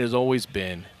opinion has always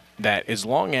been that as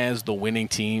long as the winning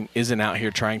team isn't out here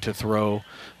trying to throw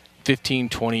 15,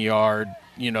 20-yard,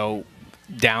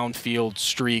 downfield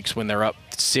streaks when they're up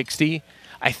 60,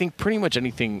 I think pretty much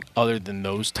anything other than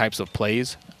those types of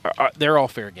plays, they're all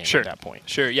fair game at that point.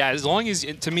 Sure, yeah. As long as,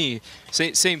 to me,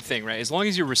 same thing, right? As long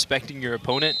as you're respecting your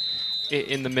opponent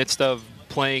in the midst of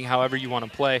playing however you want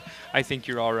to play, I think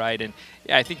you're all right. And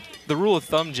yeah, I think the rule of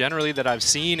thumb generally that I've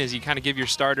seen is you kind of give your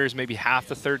starters maybe half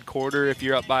the third quarter if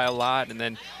you're up by a lot and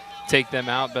then take them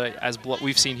out. But as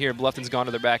we've seen here, Bluffton's gone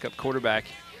to their backup quarterback.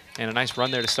 And a nice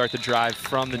run there to start the drive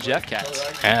from the Jeff Cats.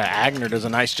 Agner does a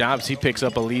nice job as he picks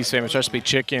up a Lee's Famous Recipe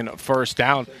Chicken first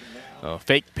down. A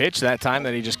fake pitch that time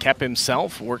that he just kept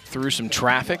himself, worked through some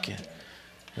traffic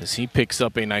as he picks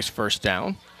up a nice first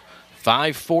down.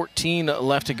 5:14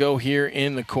 left to go here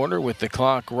in the quarter with the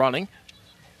clock running.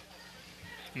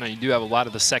 Now you do have a lot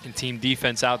of the second team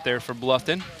defense out there for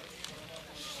Bluffton.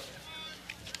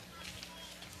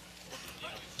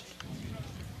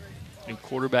 And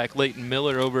quarterback Leighton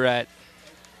Miller over at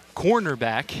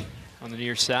cornerback on the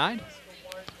near side.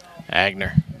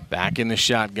 Agner back in the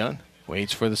shotgun,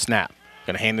 waits for the snap.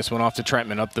 Going to hand this one off to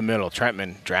Trentman up the middle.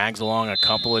 Trentman drags along a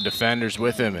couple of defenders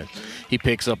with him, and he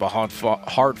picks up a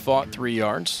hard-fought 3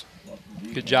 yards.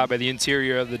 Good job by the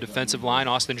interior of the defensive line.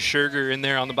 Austin Scherger in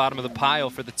there on the bottom of the pile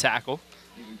for the tackle.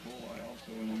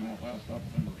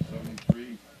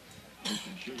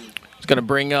 It's going to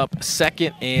bring up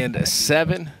 2nd and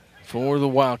 7 for the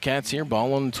Wildcats here.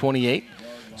 Ball on the 28.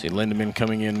 See Lindemann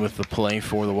coming in with the play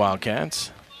for the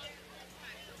Wildcats.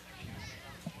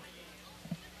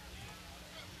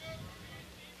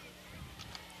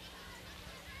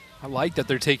 I like that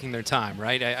they're taking their time,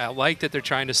 right? I like that they're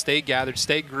trying to stay gathered,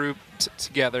 stay grouped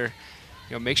together.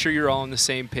 Make sure you're all on the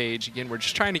same page. Again, we're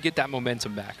just trying to get that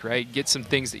momentum back, right? Get some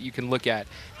things that you can look at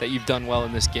that you've done well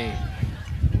in this game.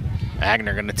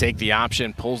 Agner going to take the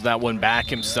option, pulls that one back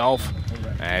himself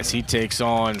as he takes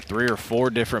on 3 or 4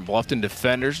 different Bluffton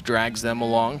defenders, drags them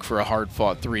along for a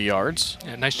hard-fought 3 yards.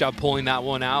 Yeah, nice job pulling that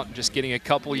one out, just getting a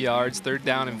couple yards. 3rd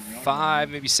down and 5,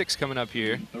 maybe 6 coming up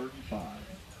here.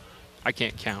 I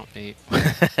can't count, Nate.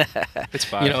 It's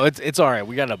 5. It's all right.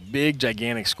 We got a big,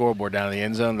 gigantic scoreboard down in the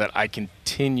end zone that I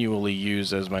continually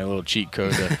use as my little cheat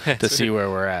code to see where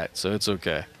we're at, so it's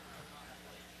okay.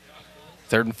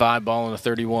 3rd and 5, ball on the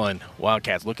 31.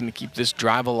 Wildcats looking to keep this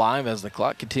drive alive as the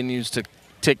clock continues to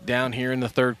tick down here in the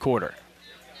 3rd quarter.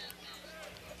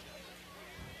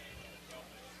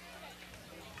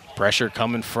 Pressure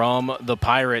coming from the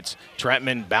Pirates.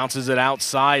 Trentman bounces it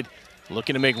outside,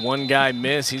 looking to make one guy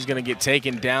miss. He's going to get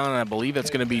taken down, and I believe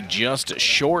that's going to be just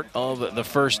short of the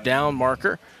 1st down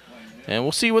marker. And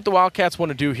we'll see what the Wildcats want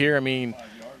to do here. I mean,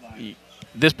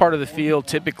 this part of the field,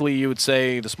 typically you would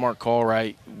say the smart call,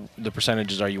 right? The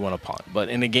percentages are you want to punt. But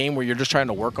in a game where you're just trying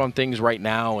to work on things right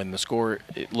now and the score,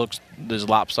 it looks as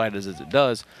lopsided as it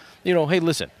does, hey,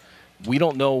 listen, we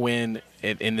don't know when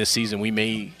in this season we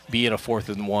may be at a 4th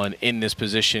and 1 in this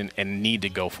position and need to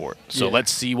go for it. So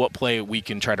let's see what play we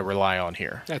can try to rely on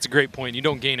here. That's a great point. You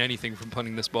don't gain anything from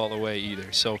punting this ball away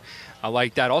either. So I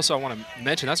like that. Also, I want to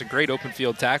mention that's a great open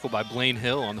field tackle by Blaine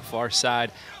Hill on the far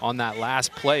side on that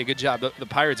last play. Good job. The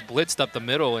Pirates blitzed up the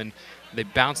middle, and they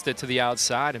bounced it to the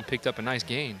outside and picked up a nice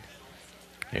gain.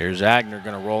 Here's Agner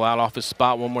going to roll out off his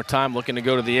spot one more time, looking to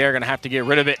go to the air, going to have to get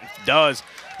rid of it. Does.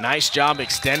 Nice job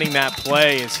extending that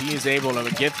play as he is able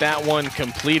to get that one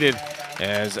completed,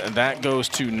 as that goes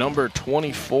to number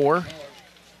 24,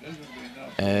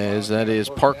 as that is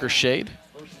Parker Shade.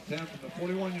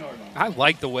 I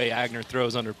like the way Agner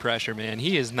throws under pressure, man.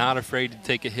 He is not afraid to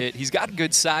take a hit. He's got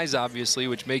good size, obviously,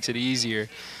 which makes it easier.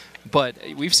 But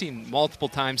we've seen multiple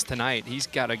times tonight, he's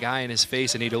got a guy in his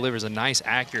face and he delivers a nice,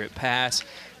 accurate pass.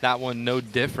 That one no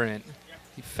different.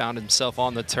 He found himself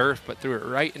on the turf, but threw it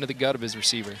right into the gut of his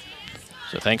receiver.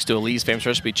 So thanks to Lee's Famous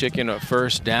Recipe Chicken,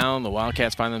 1st down, the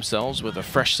Wildcats find themselves with a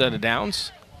fresh set of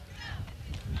downs.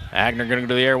 Agner going to go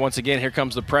to the air once again. Here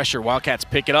comes the pressure. Wildcats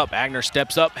pick it up. Agner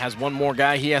steps up, has one more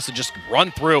guy he has to just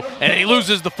run through, and he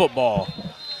loses the football.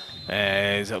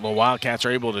 As the Wildcats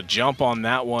are able to jump on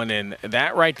that one, and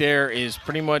that right there is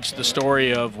pretty much the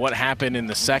story of what happened in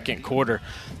the second quarter,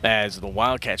 as the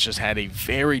Wildcats just had a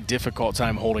very difficult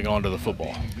time holding on to the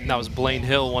football. And that was Blaine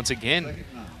Hill once again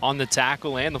on the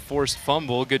tackle and the forced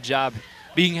fumble. Good job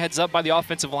being heads up by the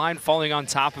offensive line, falling on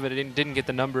top of it. It didn't get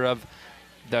the number of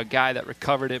the guy that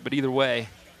recovered it, but either way,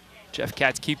 Jeff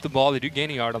Cats keep the ball. They do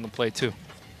gain a yard on the play too.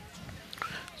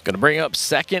 It's going to bring up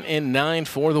 2nd and 9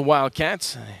 for the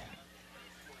Wildcats.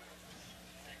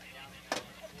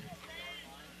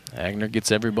 Agner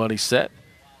gets everybody set.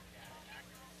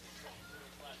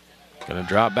 Going to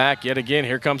drop back yet again.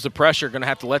 Here comes the pressure. Going to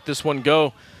have to let this one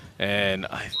go. And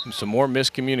some more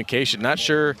miscommunication. Not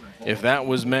sure if that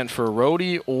was meant for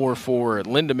Rhodey or for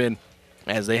Lindemann,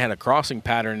 as they had a crossing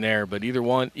pattern there, but either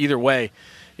way,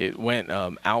 it went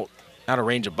out of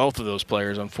range of both of those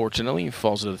players. Unfortunately, he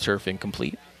falls to the turf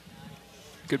incomplete.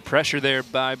 Good pressure there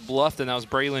by Bluffton. That was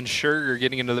Braylon Scherger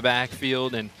getting into the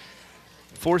backfield and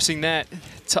forcing that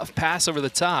tough pass over the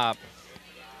top.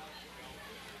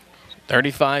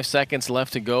 35 seconds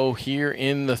left to go here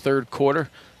in the third quarter,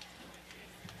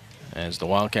 as the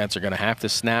Wildcats are going to have to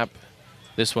snap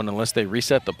this one unless they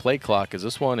reset the play clock, as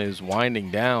this one is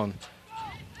winding down.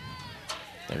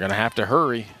 They're going to have to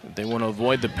hurry if they want to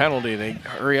avoid the penalty. They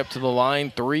hurry up to the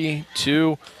line. 3,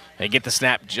 2. They get the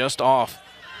snap just off,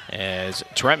 as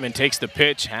Trentman takes the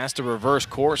pitch, has to reverse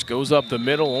course, goes up the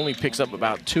middle, only picks up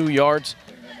about 2 yards,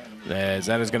 as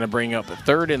that is going to bring up a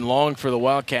 3rd and long for the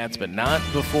Wildcats, but not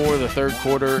before the third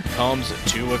quarter comes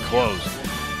to a close.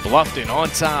 Bluffton on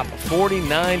top,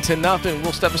 49-0.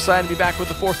 We'll step aside and be back with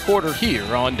the fourth quarter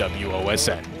here on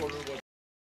WOSN.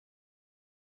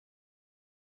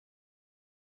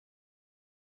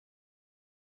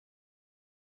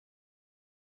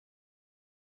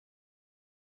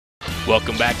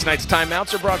 Welcome back. Tonight's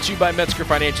timeouts are brought to you by Metzger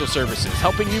Financial Services,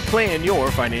 helping you plan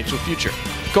your financial future.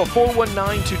 Call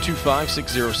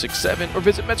 419-225-6067 or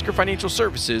visit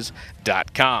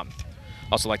MetzgerFinancialServices.com.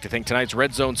 Also like to thank tonight's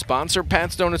Red Zone sponsor,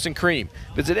 Pat's Donuts and Cream.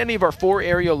 Visit any of our 4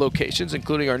 area locations,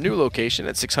 including our new location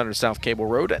at 600 South Cable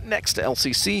Road next to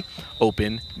LCC,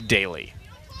 open daily.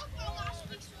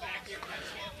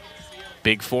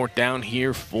 Big 4th down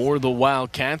here for the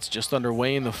Wildcats, just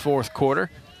underway in the fourth quarter.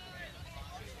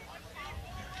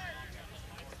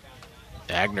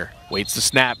 Agner waits the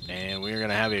snap, and we're going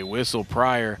to have a whistle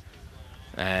prior,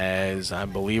 as I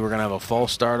believe we're going to have a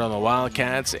false start on the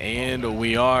Wildcats, and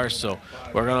we are. So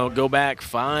we're going to go back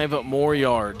 5 more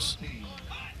yards.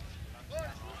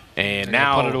 And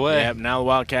now, punt it away. Yep, now the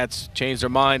Wildcats change their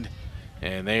mind,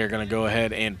 and they are going to go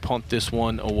ahead and punt this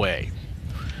one away.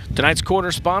 Tonight's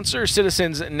quarter sponsor,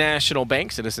 Citizens National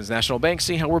Bank. Citizens National Bank,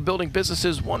 see how we're building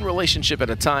businesses one relationship at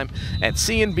a time at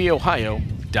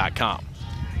cnbohio.com.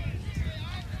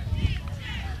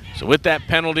 So with that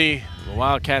penalty, the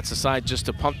Wildcats decide just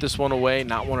to punt this one away,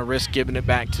 not want to risk giving it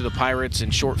back to the Pirates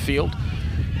in short field.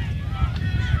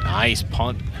 Nice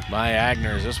punt by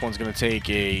Agner. This one's going to take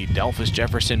a Delphos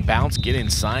Jefferson bounce, get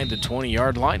inside the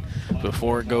 20-yard line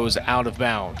before it goes out of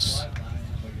bounds.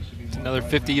 It's another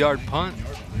 50-yard punt.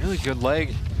 Really good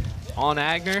leg on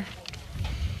Agner.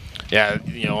 Yeah,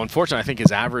 you know, unfortunately, I think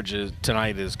his average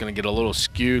tonight is going to get a little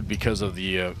skewed because of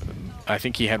the I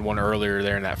think he had one earlier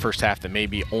there in that first half that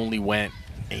maybe only went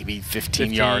maybe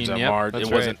 15 yards on mark.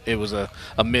 It was a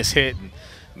mishit, and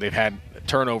they've had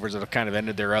turnovers that have kind of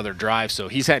ended their other drives. So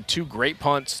he's had 2 great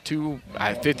punts, 2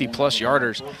 50-plus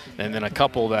yarders, and then a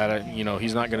couple that you know,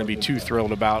 he's not going to be too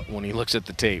thrilled about when he looks at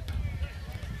the tape.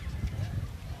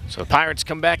 So Pirates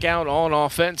come back out on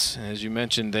offense. As you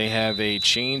mentioned, they have a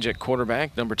change at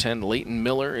quarterback. Number 10, Leighton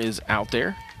Miller, is out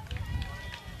there.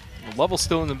 Lovell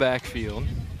still in the backfield.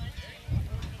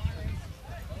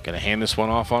 Going to hand this one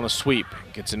off on a sweep.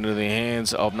 Gets into the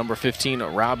hands of number 15,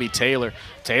 Robbie Taylor.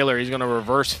 Taylor, he's going to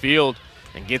reverse field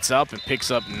and gets up and picks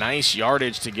up nice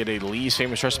yardage to get a Lee's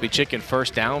Famous Recipe Chicken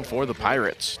first down for the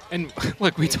Pirates. And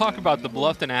look, we talk about the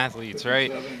Bluffton athletes,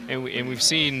 right? And we've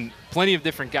seen plenty of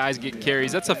different guys get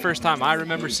carries. That's the first time I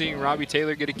remember seeing Robbie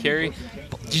Taylor get a carry.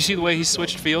 Did you see the way he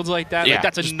switched fields like that? Yeah, like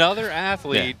that's another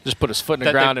athlete. Yeah, just put his foot in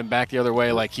the ground and back the other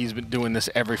way like he's been doing this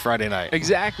every Friday night.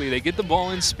 Exactly. They get the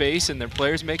ball in space and their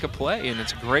players make a play, and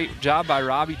it's a great job by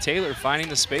Robbie Taylor finding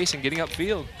the space and getting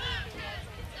upfield.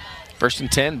 1st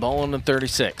and 10, ball on the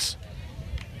 36.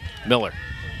 Miller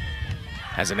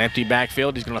has an empty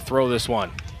backfield. He's going to throw this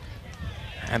one.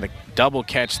 Had to double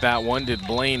catch that one, did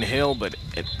Blaine Hill, but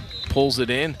it pulls it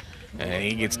in, and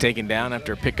he gets taken down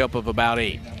after a pickup of about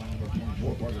 8.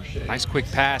 Nice quick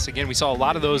pass. Again, we saw a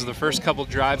lot of those the first couple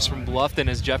drives from Bluffton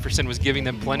as Jefferson was giving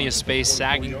them plenty of space,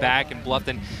 sagging back, and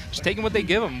Bluffton just taking what they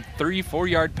give them. 3-4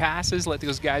 yard passes, let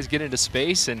those guys get into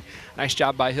space, and nice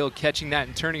job by Hill catching that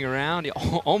and turning around. He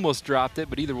almost dropped it,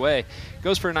 but either way,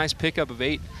 goes for a nice pickup of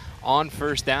 8 on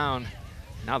first down.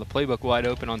 Now the playbook wide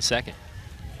open on second.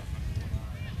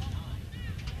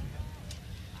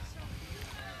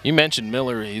 You mentioned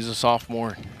Miller. He's a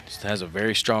sophomore. Just has a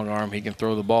very strong arm. He can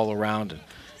throw the ball around. And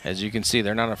as you can see,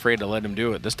 they're not afraid to let him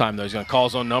do it. This time, though, he's going to call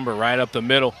his own number right up the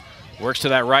middle. Works to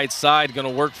that right side. Going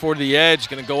to work for the edge.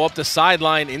 Going to go up the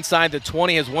sideline. Inside the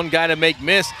 20 has one guy to make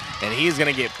miss. And he's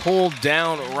going to get pulled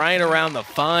down right around the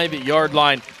 5-yard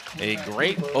line. A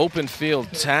great open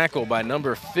field tackle by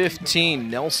number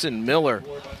 15, Nelson Miller.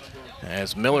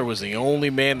 As Miller was the only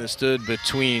man that stood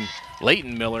between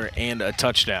Leighton Miller and a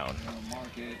touchdown.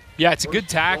 Yeah, it's a good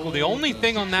tackle. The only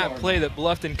thing on that play that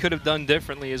Bluffton could have done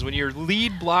differently is when you're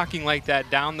lead blocking like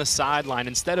that down the sideline,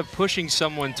 instead of pushing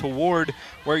someone toward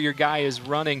where your guy is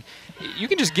running, you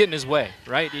can just get in his way,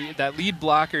 right? That lead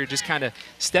blocker just kind of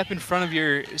step in front of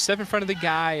the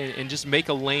guy and just make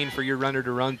a lane for your runner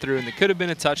to run through. And it could have been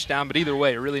a touchdown, but either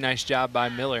way, a really nice job by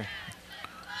Miller.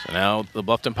 So now the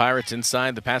Bluffton Pirates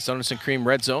inside the Past Donuts and Cream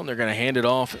red zone. They're going to hand it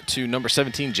off to number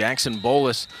 17, Jackson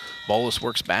Bolus. Bolus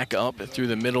works back up through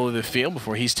the middle of the field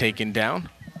before he's taken down.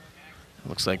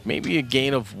 Looks like maybe a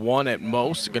gain of 1 at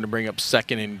most. Going to bring up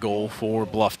 2nd and goal for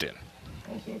Bluffton.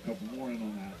 Also a couple more in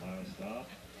on that last stop.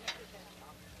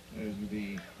 There's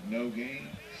the no gain,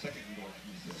 2nd and goal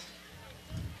from 6.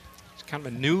 It's kind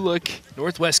of a new look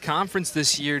Northwest Conference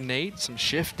this year, Nate. Some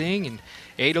shifting, and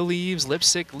Ada leaves,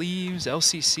 Lipsick leaves,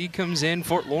 LCC comes in,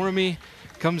 Fort Loramie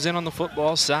comes in on the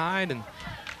football side, and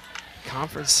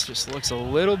conference just looks a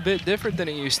little bit different than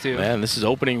it used to. Man, this is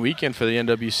opening weekend for the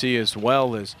NWC as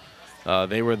well, as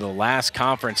they were the last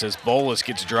conference as Bolus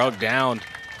gets drugged down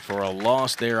for a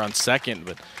loss there on 2nd.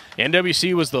 But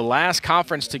NWC was the last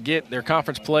conference to get their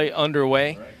conference play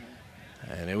underway,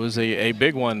 and it was a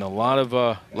big one. A lot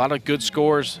of good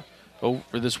scores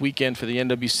over this weekend for the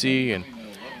NWC. And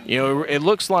you know, it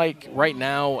looks like right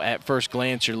now at first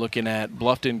glance you're looking at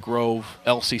Bluffton, Grove,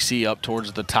 LCC up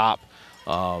towards the top.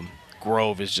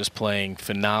 Grove is just playing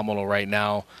phenomenal right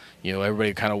now. You know,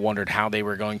 everybody kind of wondered how they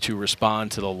were going to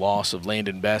respond to the loss of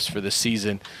Landon Best for this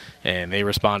season, and they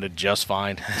responded just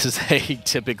fine, as they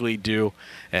typically do,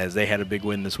 as they had a big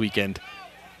win this weekend.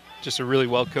 Just a really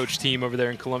well-coached team over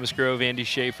there in Columbus Grove. Andy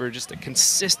Schaefer, just a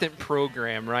consistent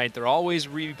program, right? They're always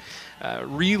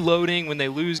reloading when they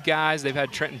lose guys. They've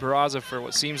had Trenton Barraza for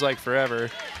what seems like forever.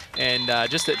 And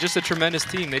just a tremendous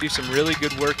team. They do some really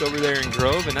good work over there in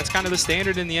Grove, and that's kind of the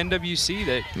standard in the NWC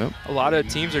that a lot of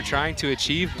teams are trying to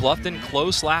achieve. Bluffton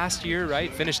close last year,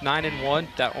 right? Finished 9-1.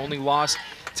 That only lost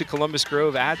to Columbus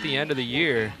Grove at the end of the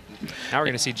year. Now we're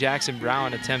going to see Jackson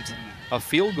Brown attempt a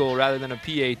field goal rather than a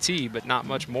PAT, but not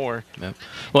much more. Yeah.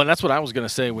 Well, and that's what I was going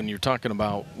to say when you're talking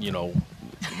about, you know,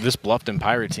 this Bluffton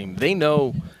Pirate team. They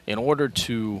know in order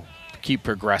to keep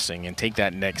progressing and take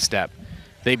that next step,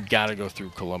 they've got to go through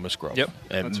Columbus Grove. Yep,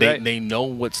 and right. They know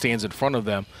what stands in front of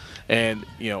them. And,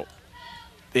 you know,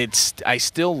 I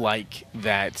still like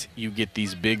that you get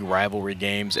these big rivalry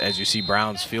games as you see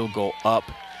Brown's field goal up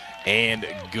and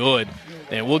good.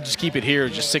 And we'll just keep it here.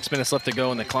 Just 6 minutes left to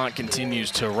go, and the clock continues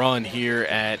to run here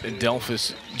at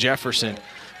Delphos Jefferson.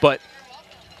 But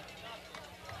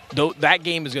that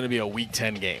game is going to be a Week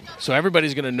 10 game. So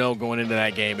everybody's going to know going into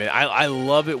that game. And I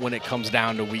love it when it comes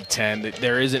down to Week 10. That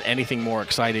there isn't anything more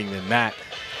exciting than that.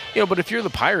 You know, but if you're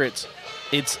the Pirates,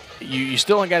 it's you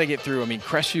still got to get through. I mean,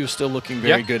 Crestview is still looking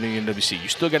very good in the NWC. You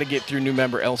still got to get through new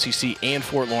member LCC and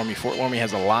Fort Loramie. Fort Loramie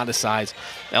has a lot of size.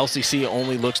 LCC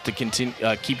only looks to continue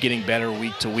keep getting better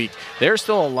week to week. There's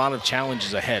still a lot of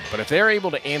challenges ahead, but if they're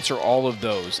able to answer all of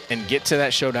those and get to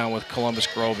that showdown with Columbus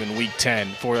Grove in Week 10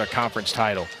 for a conference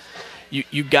title,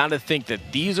 you got to think that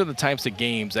these are the types of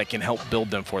games that can help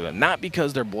build them for them. Not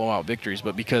because they're blowout victories,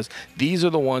 but because these are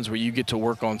the ones where you get to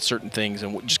work on certain things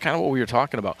and just kind of what we were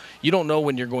talking about. You don't know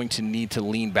when you're going to need to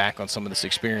lean back on some of this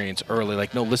experience early.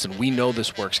 Like, no, listen, we know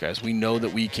this works, guys. We know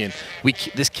that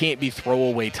this can't be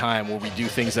throwaway time where we do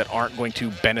things that aren't going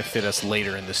to benefit us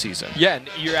later in the season. Yeah,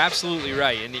 you're absolutely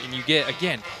right. And you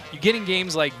get in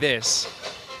games like this,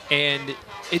 and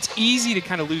it's easy to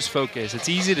kind of lose focus. It's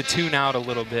easy to tune out a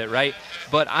little bit, right?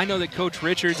 But I know that Coach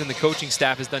Richards and the coaching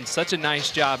staff has done such a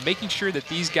nice job making sure that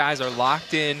these guys are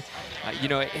locked in. You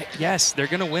know, yes, they're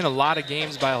going to win a lot of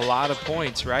games by a lot of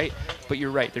points, right? But you're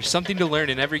right. There's something to learn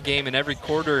in every game, in every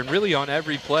quarter, and really on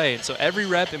every play. And so every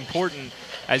rep important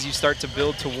as you start to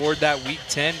build toward that Week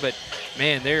 10. But,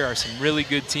 man, there are some really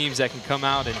good teams that can come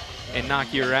out and and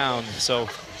knock you around. So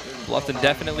Bluffton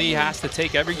definitely has to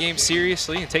take every game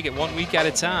seriously and take it 1 week at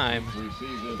a time.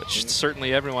 But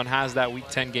certainly everyone has that Week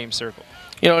 10 game circle.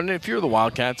 You know, and if you're the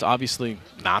Wildcats, obviously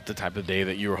not the type of day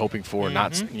that you were hoping for.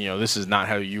 Not, you know, this is not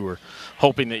how you were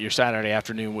hoping that your Saturday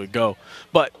afternoon would go.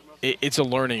 But it's a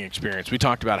learning experience. We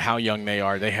talked about how young they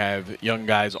are. They have young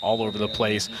guys all over the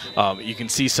place. You can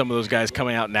see some of those guys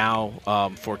coming out now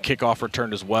for kickoff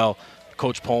return as well.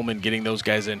 Coach Pullman getting those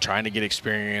guys in, trying to get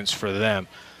experience for them.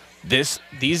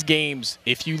 These games,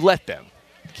 if you let them,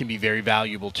 can be very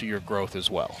valuable to your growth as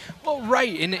well. Well,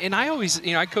 right, and I always,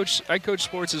 you know, I coach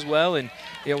sports as well, and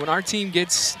you know, when our team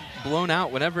gets blown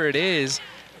out, whatever it is,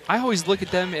 I always look at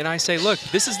them and I say, look,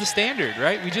 this is the standard,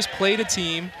 right? We just played a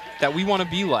team that we want to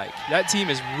be like. That team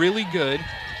is really good.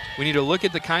 We need to look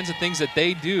at the kinds of things that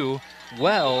they do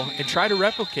well and try to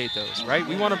replicate those, right?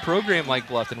 We want a program like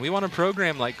Bluffton. We want a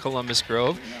program like Columbus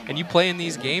Grove. And you play in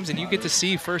these games and you get to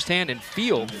see firsthand and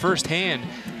feel firsthand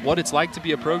what it's like to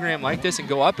be a program like this and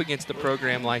go up against a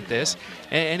program like this.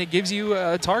 And it gives you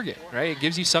a target, right? It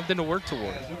gives you something to work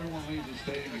toward.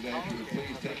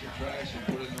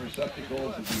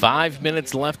 5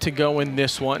 minutes left to go in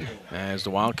this one as the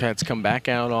Wildcats come back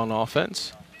out on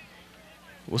offense.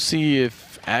 We'll see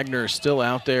if Agner is still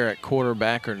out there at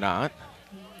quarterback or not.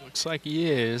 Looks like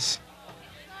he is.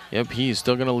 Yep, he is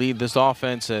still going to lead this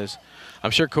offense, as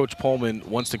I'm sure Coach Pullman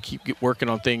wants to keep working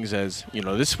on things. As you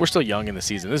know, we're still young in the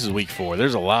season. This is week 4.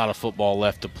 There's a lot of football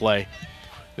left to play.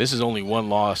 This is only one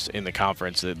loss in the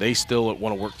conference. They still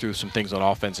want to work through some things on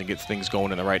offense and get things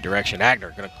going in the right direction.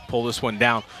 Agner going to pull this one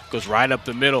down, goes right up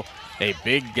the middle. A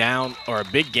big gain,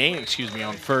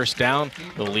 on first down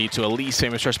will lead to a Lee's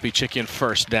Famous Recipe Chicken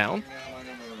first down.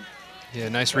 Yeah,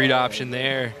 nice read option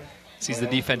there. Sees the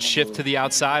defense shift to the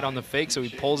outside on the fake, so he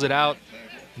pulls it out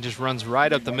and just runs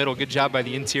right up the middle. Good job by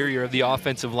the interior of the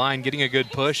offensive line, getting a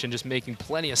good push and just making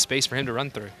plenty of space for him to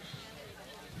run through.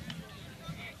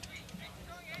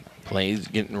 Plays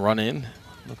getting run in.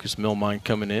 Lucas Milmine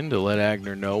coming in to let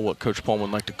Agner know what Coach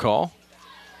Pullman would like to call.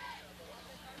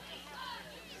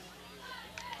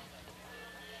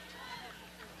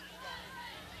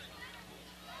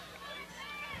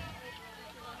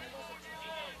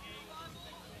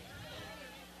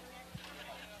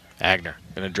 Agner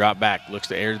going to drop back, looks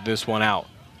to air this one out.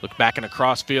 Look back in the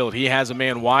cross field. He has a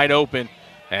man wide open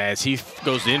as he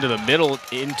goes into the middle,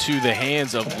 into the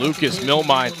hands of Lucas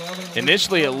Milmine.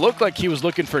 Initially, it looked like he was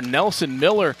looking for Nelson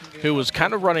Miller, who was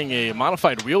kind of running a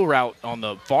modified wheel route on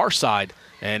the far side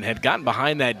and had gotten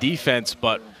behind that defense,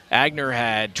 but Agner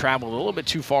had traveled a little bit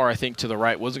too far, I think, to the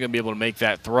right. Wasn't going to be able to make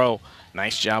that throw.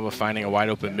 Nice job of finding a wide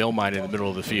open Milmine in the middle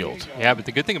of the field. Yeah, but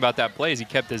the good thing about that play is he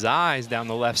kept his eyes down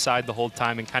the left side the whole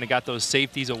time and kind of got those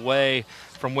safeties away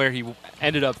from where he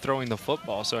ended up throwing the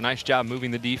football. So a nice job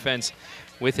moving the defense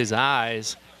with his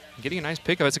eyes. Getting a nice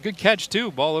pickup. It's a good catch,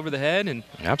 too. Ball over the head and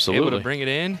absolutely able to bring it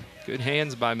in. Good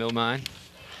hands by Milmine.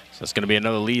 So that's going to be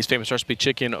another Lee's Famous Recipe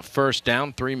Chicken first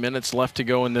down. 3 minutes left to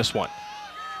go in this one.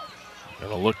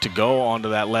 Going to look to go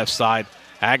onto that left side.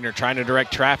 Agner trying to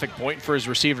direct traffic, pointing for his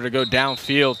receiver to go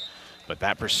downfield. But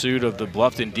that pursuit of the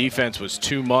Bluffton defense was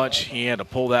too much. He had to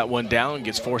pull that one down,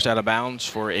 gets forced out of bounds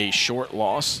for a short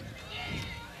loss.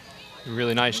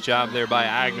 Really nice job there by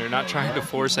Agner, not trying to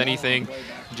force anything,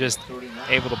 just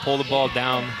able to pull the ball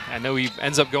down. I know he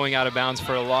ends up going out of bounds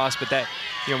for a loss, but that,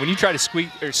 you know, when you try to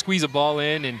squeeze a ball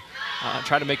in and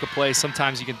try to make a play,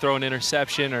 sometimes you can throw an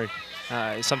interception or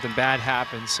something bad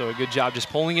happens. So a good job just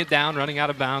pulling it down, running out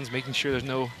of bounds, making sure there's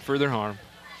no further harm.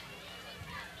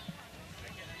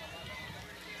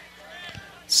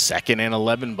 2nd and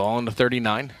 11, ball on the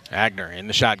 39. Agner in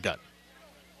the shotgun.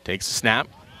 Takes the snap.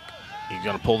 He's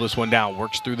going to pull this one down,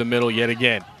 works through the middle yet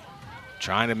again.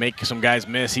 Trying to make some guys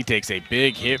miss. He takes a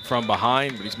big hit from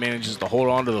behind, but he manages to hold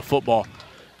on to the football.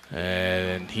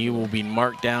 And he will be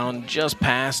marked down just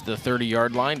past the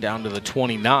 30-yard line, down to the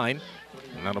 29.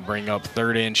 And that'll bring up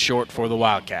 3rd and short for the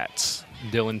Wildcats.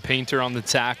 Dylan Painter on the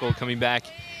tackle, coming back,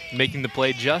 making the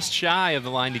play just shy of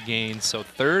the line to gain. So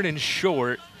 3rd and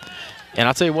short. And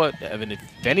I'll tell you what, Evan, if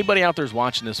anybody out there is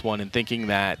watching this one and thinking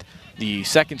that the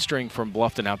second string from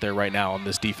Bluffton out there right now on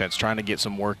this defense, trying to get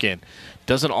some work in,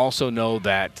 doesn't also know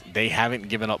that they haven't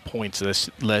given up points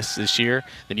this year,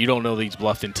 then you don't know these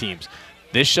Bluffton teams.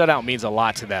 This shutout means a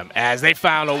lot to them as they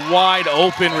found a wide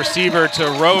open receiver to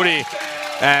Rhodey,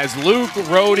 as Luke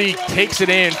Rhodey takes it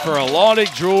in for a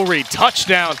Laudic Jewelry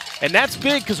touchdown. And that's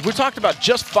big because we talked about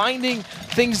just finding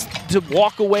things to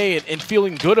walk away and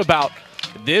feeling good about.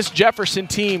 This Jefferson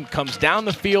team comes down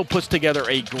the field, puts together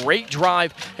a great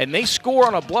drive, and they score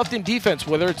on a Bluffton defense,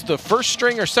 whether it's the first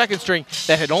string or second string,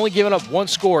 that had only given up one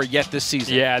score yet this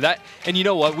season. Yeah, and you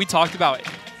know what? We talked about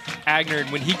Agner,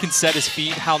 and when he can set his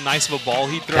feet, how nice of a ball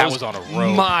he throws. That was on a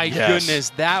rope. My goodness,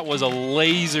 that was a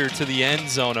laser to the end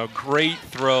zone. A great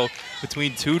throw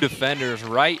between two defenders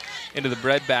right into the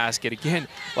breadbasket. Again,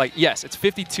 like, yes, it's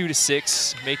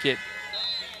 52-6. Make it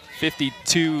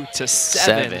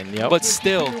 52-7, yep. But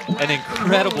still an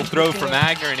incredible throw from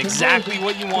Agner, and exactly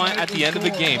what you want at the end of the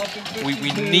game.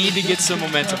 We need to get some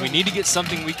momentum. We need to get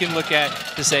something we can look at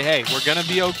to say, hey, we're going to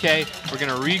be okay. We're going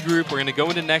to regroup. We're going to go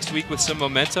into next week with some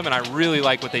momentum, and I really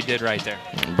like what they did right there.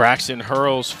 Braxton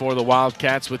hurls for the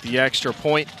Wildcats with the extra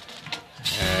point,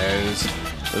 as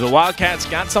the Wildcats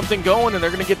got something going, and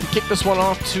they're going to get to kick this one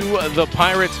off to the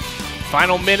Pirates.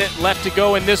 Final minute left to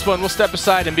go in this one. We'll step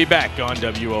aside and be back on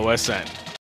WOSN.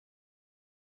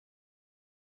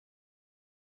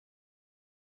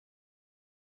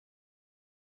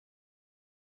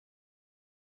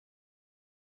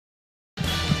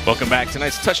 Welcome back.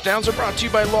 Tonight's touchdowns are brought to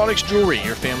you by Laudix Jewelry,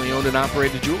 your family-owned and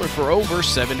operated jeweler for over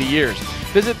 70 years.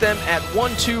 Visit them at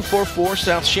 1244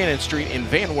 South Shannon Street in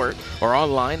Van Wert or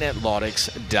online at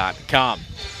laudix.com.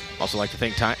 Also like to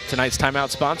thank tonight's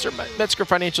timeout sponsor, Metzger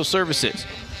Financial Services.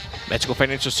 Metzger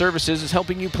Financial Services is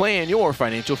helping you plan your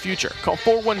financial future. Call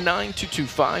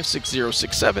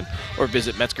 419-225-6067 or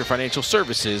visit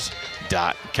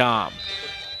metzgerfinancialservices.com.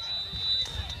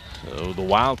 So the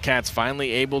Wildcats finally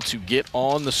able to get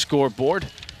on the scoreboard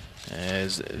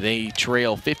as they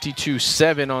trail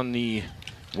 52-7 on the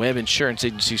Webb Insurance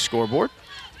Agency scoreboard.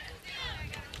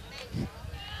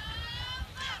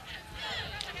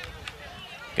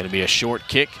 Going to be a short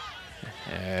kick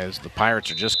as the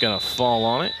Pirates are just going to fall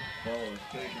on it.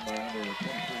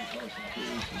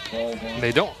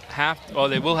 They don't have to, well,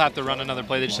 they will have to run another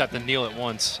play. They just have to kneel it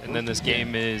once, and then this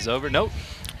game is over. Nope.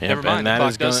 Yep, never mind. The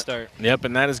clock does start. Yep,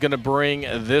 and that is going to bring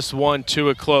this one to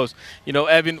a close. You know,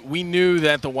 Evan, we knew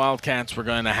that the Wildcats were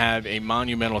going to have a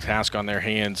monumental task on their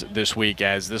hands this week,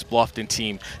 as this Bluffton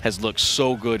team has looked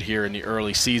so good here in the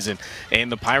early season.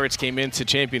 And the Pirates came into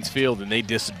Champions Field, and they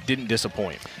didn't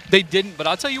disappoint. They didn't, but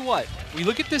I'll tell you what. We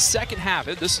look at this second half.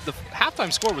 The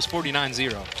halftime score was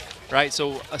 49-0, right?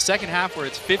 So a second half where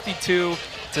it's 52-7,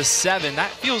 that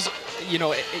feels, you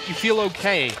know, you feel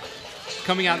okay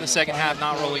coming out in the second half,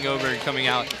 not rolling over and coming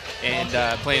out and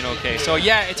playing okay. So,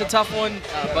 yeah, it's a tough one,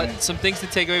 but some things to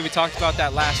take away. We talked about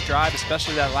that last drive,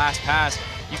 especially that last pass.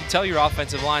 You can tell your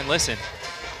offensive line, listen,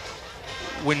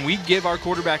 when we give our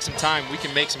quarterback some time, we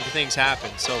can make some things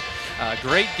happen. So,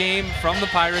 great game from the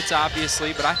Pirates,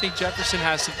 obviously, but I think Jefferson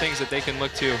has some things that they can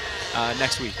look to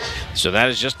next week. So that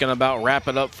is just going to about wrap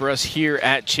it up for us here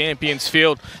at Champions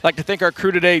Field. I'd like to thank our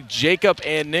crew today, Jacob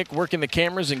and Nick, working the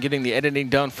cameras and getting the editing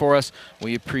done for us.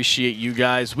 We appreciate you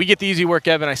guys. We get the easy work,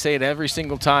 Evan. I say it every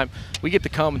single time. We get to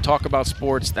come and talk about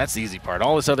sports. That's the easy part.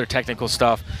 All this other technical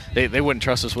stuff, they wouldn't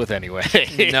trust us with anyway.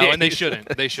 No, and they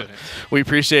shouldn't. They shouldn't. We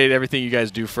appreciate everything you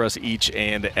guys do for us each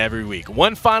and every week.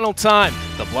 One final time,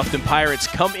 the Bluffton Pirates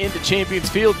come into Champions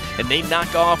Field and they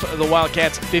knock off the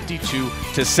Wildcats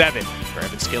 52-7. For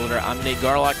Evan Skillender, I'm Nate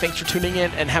Garlock. Thanks for tuning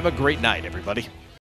in and have a great night, everybody.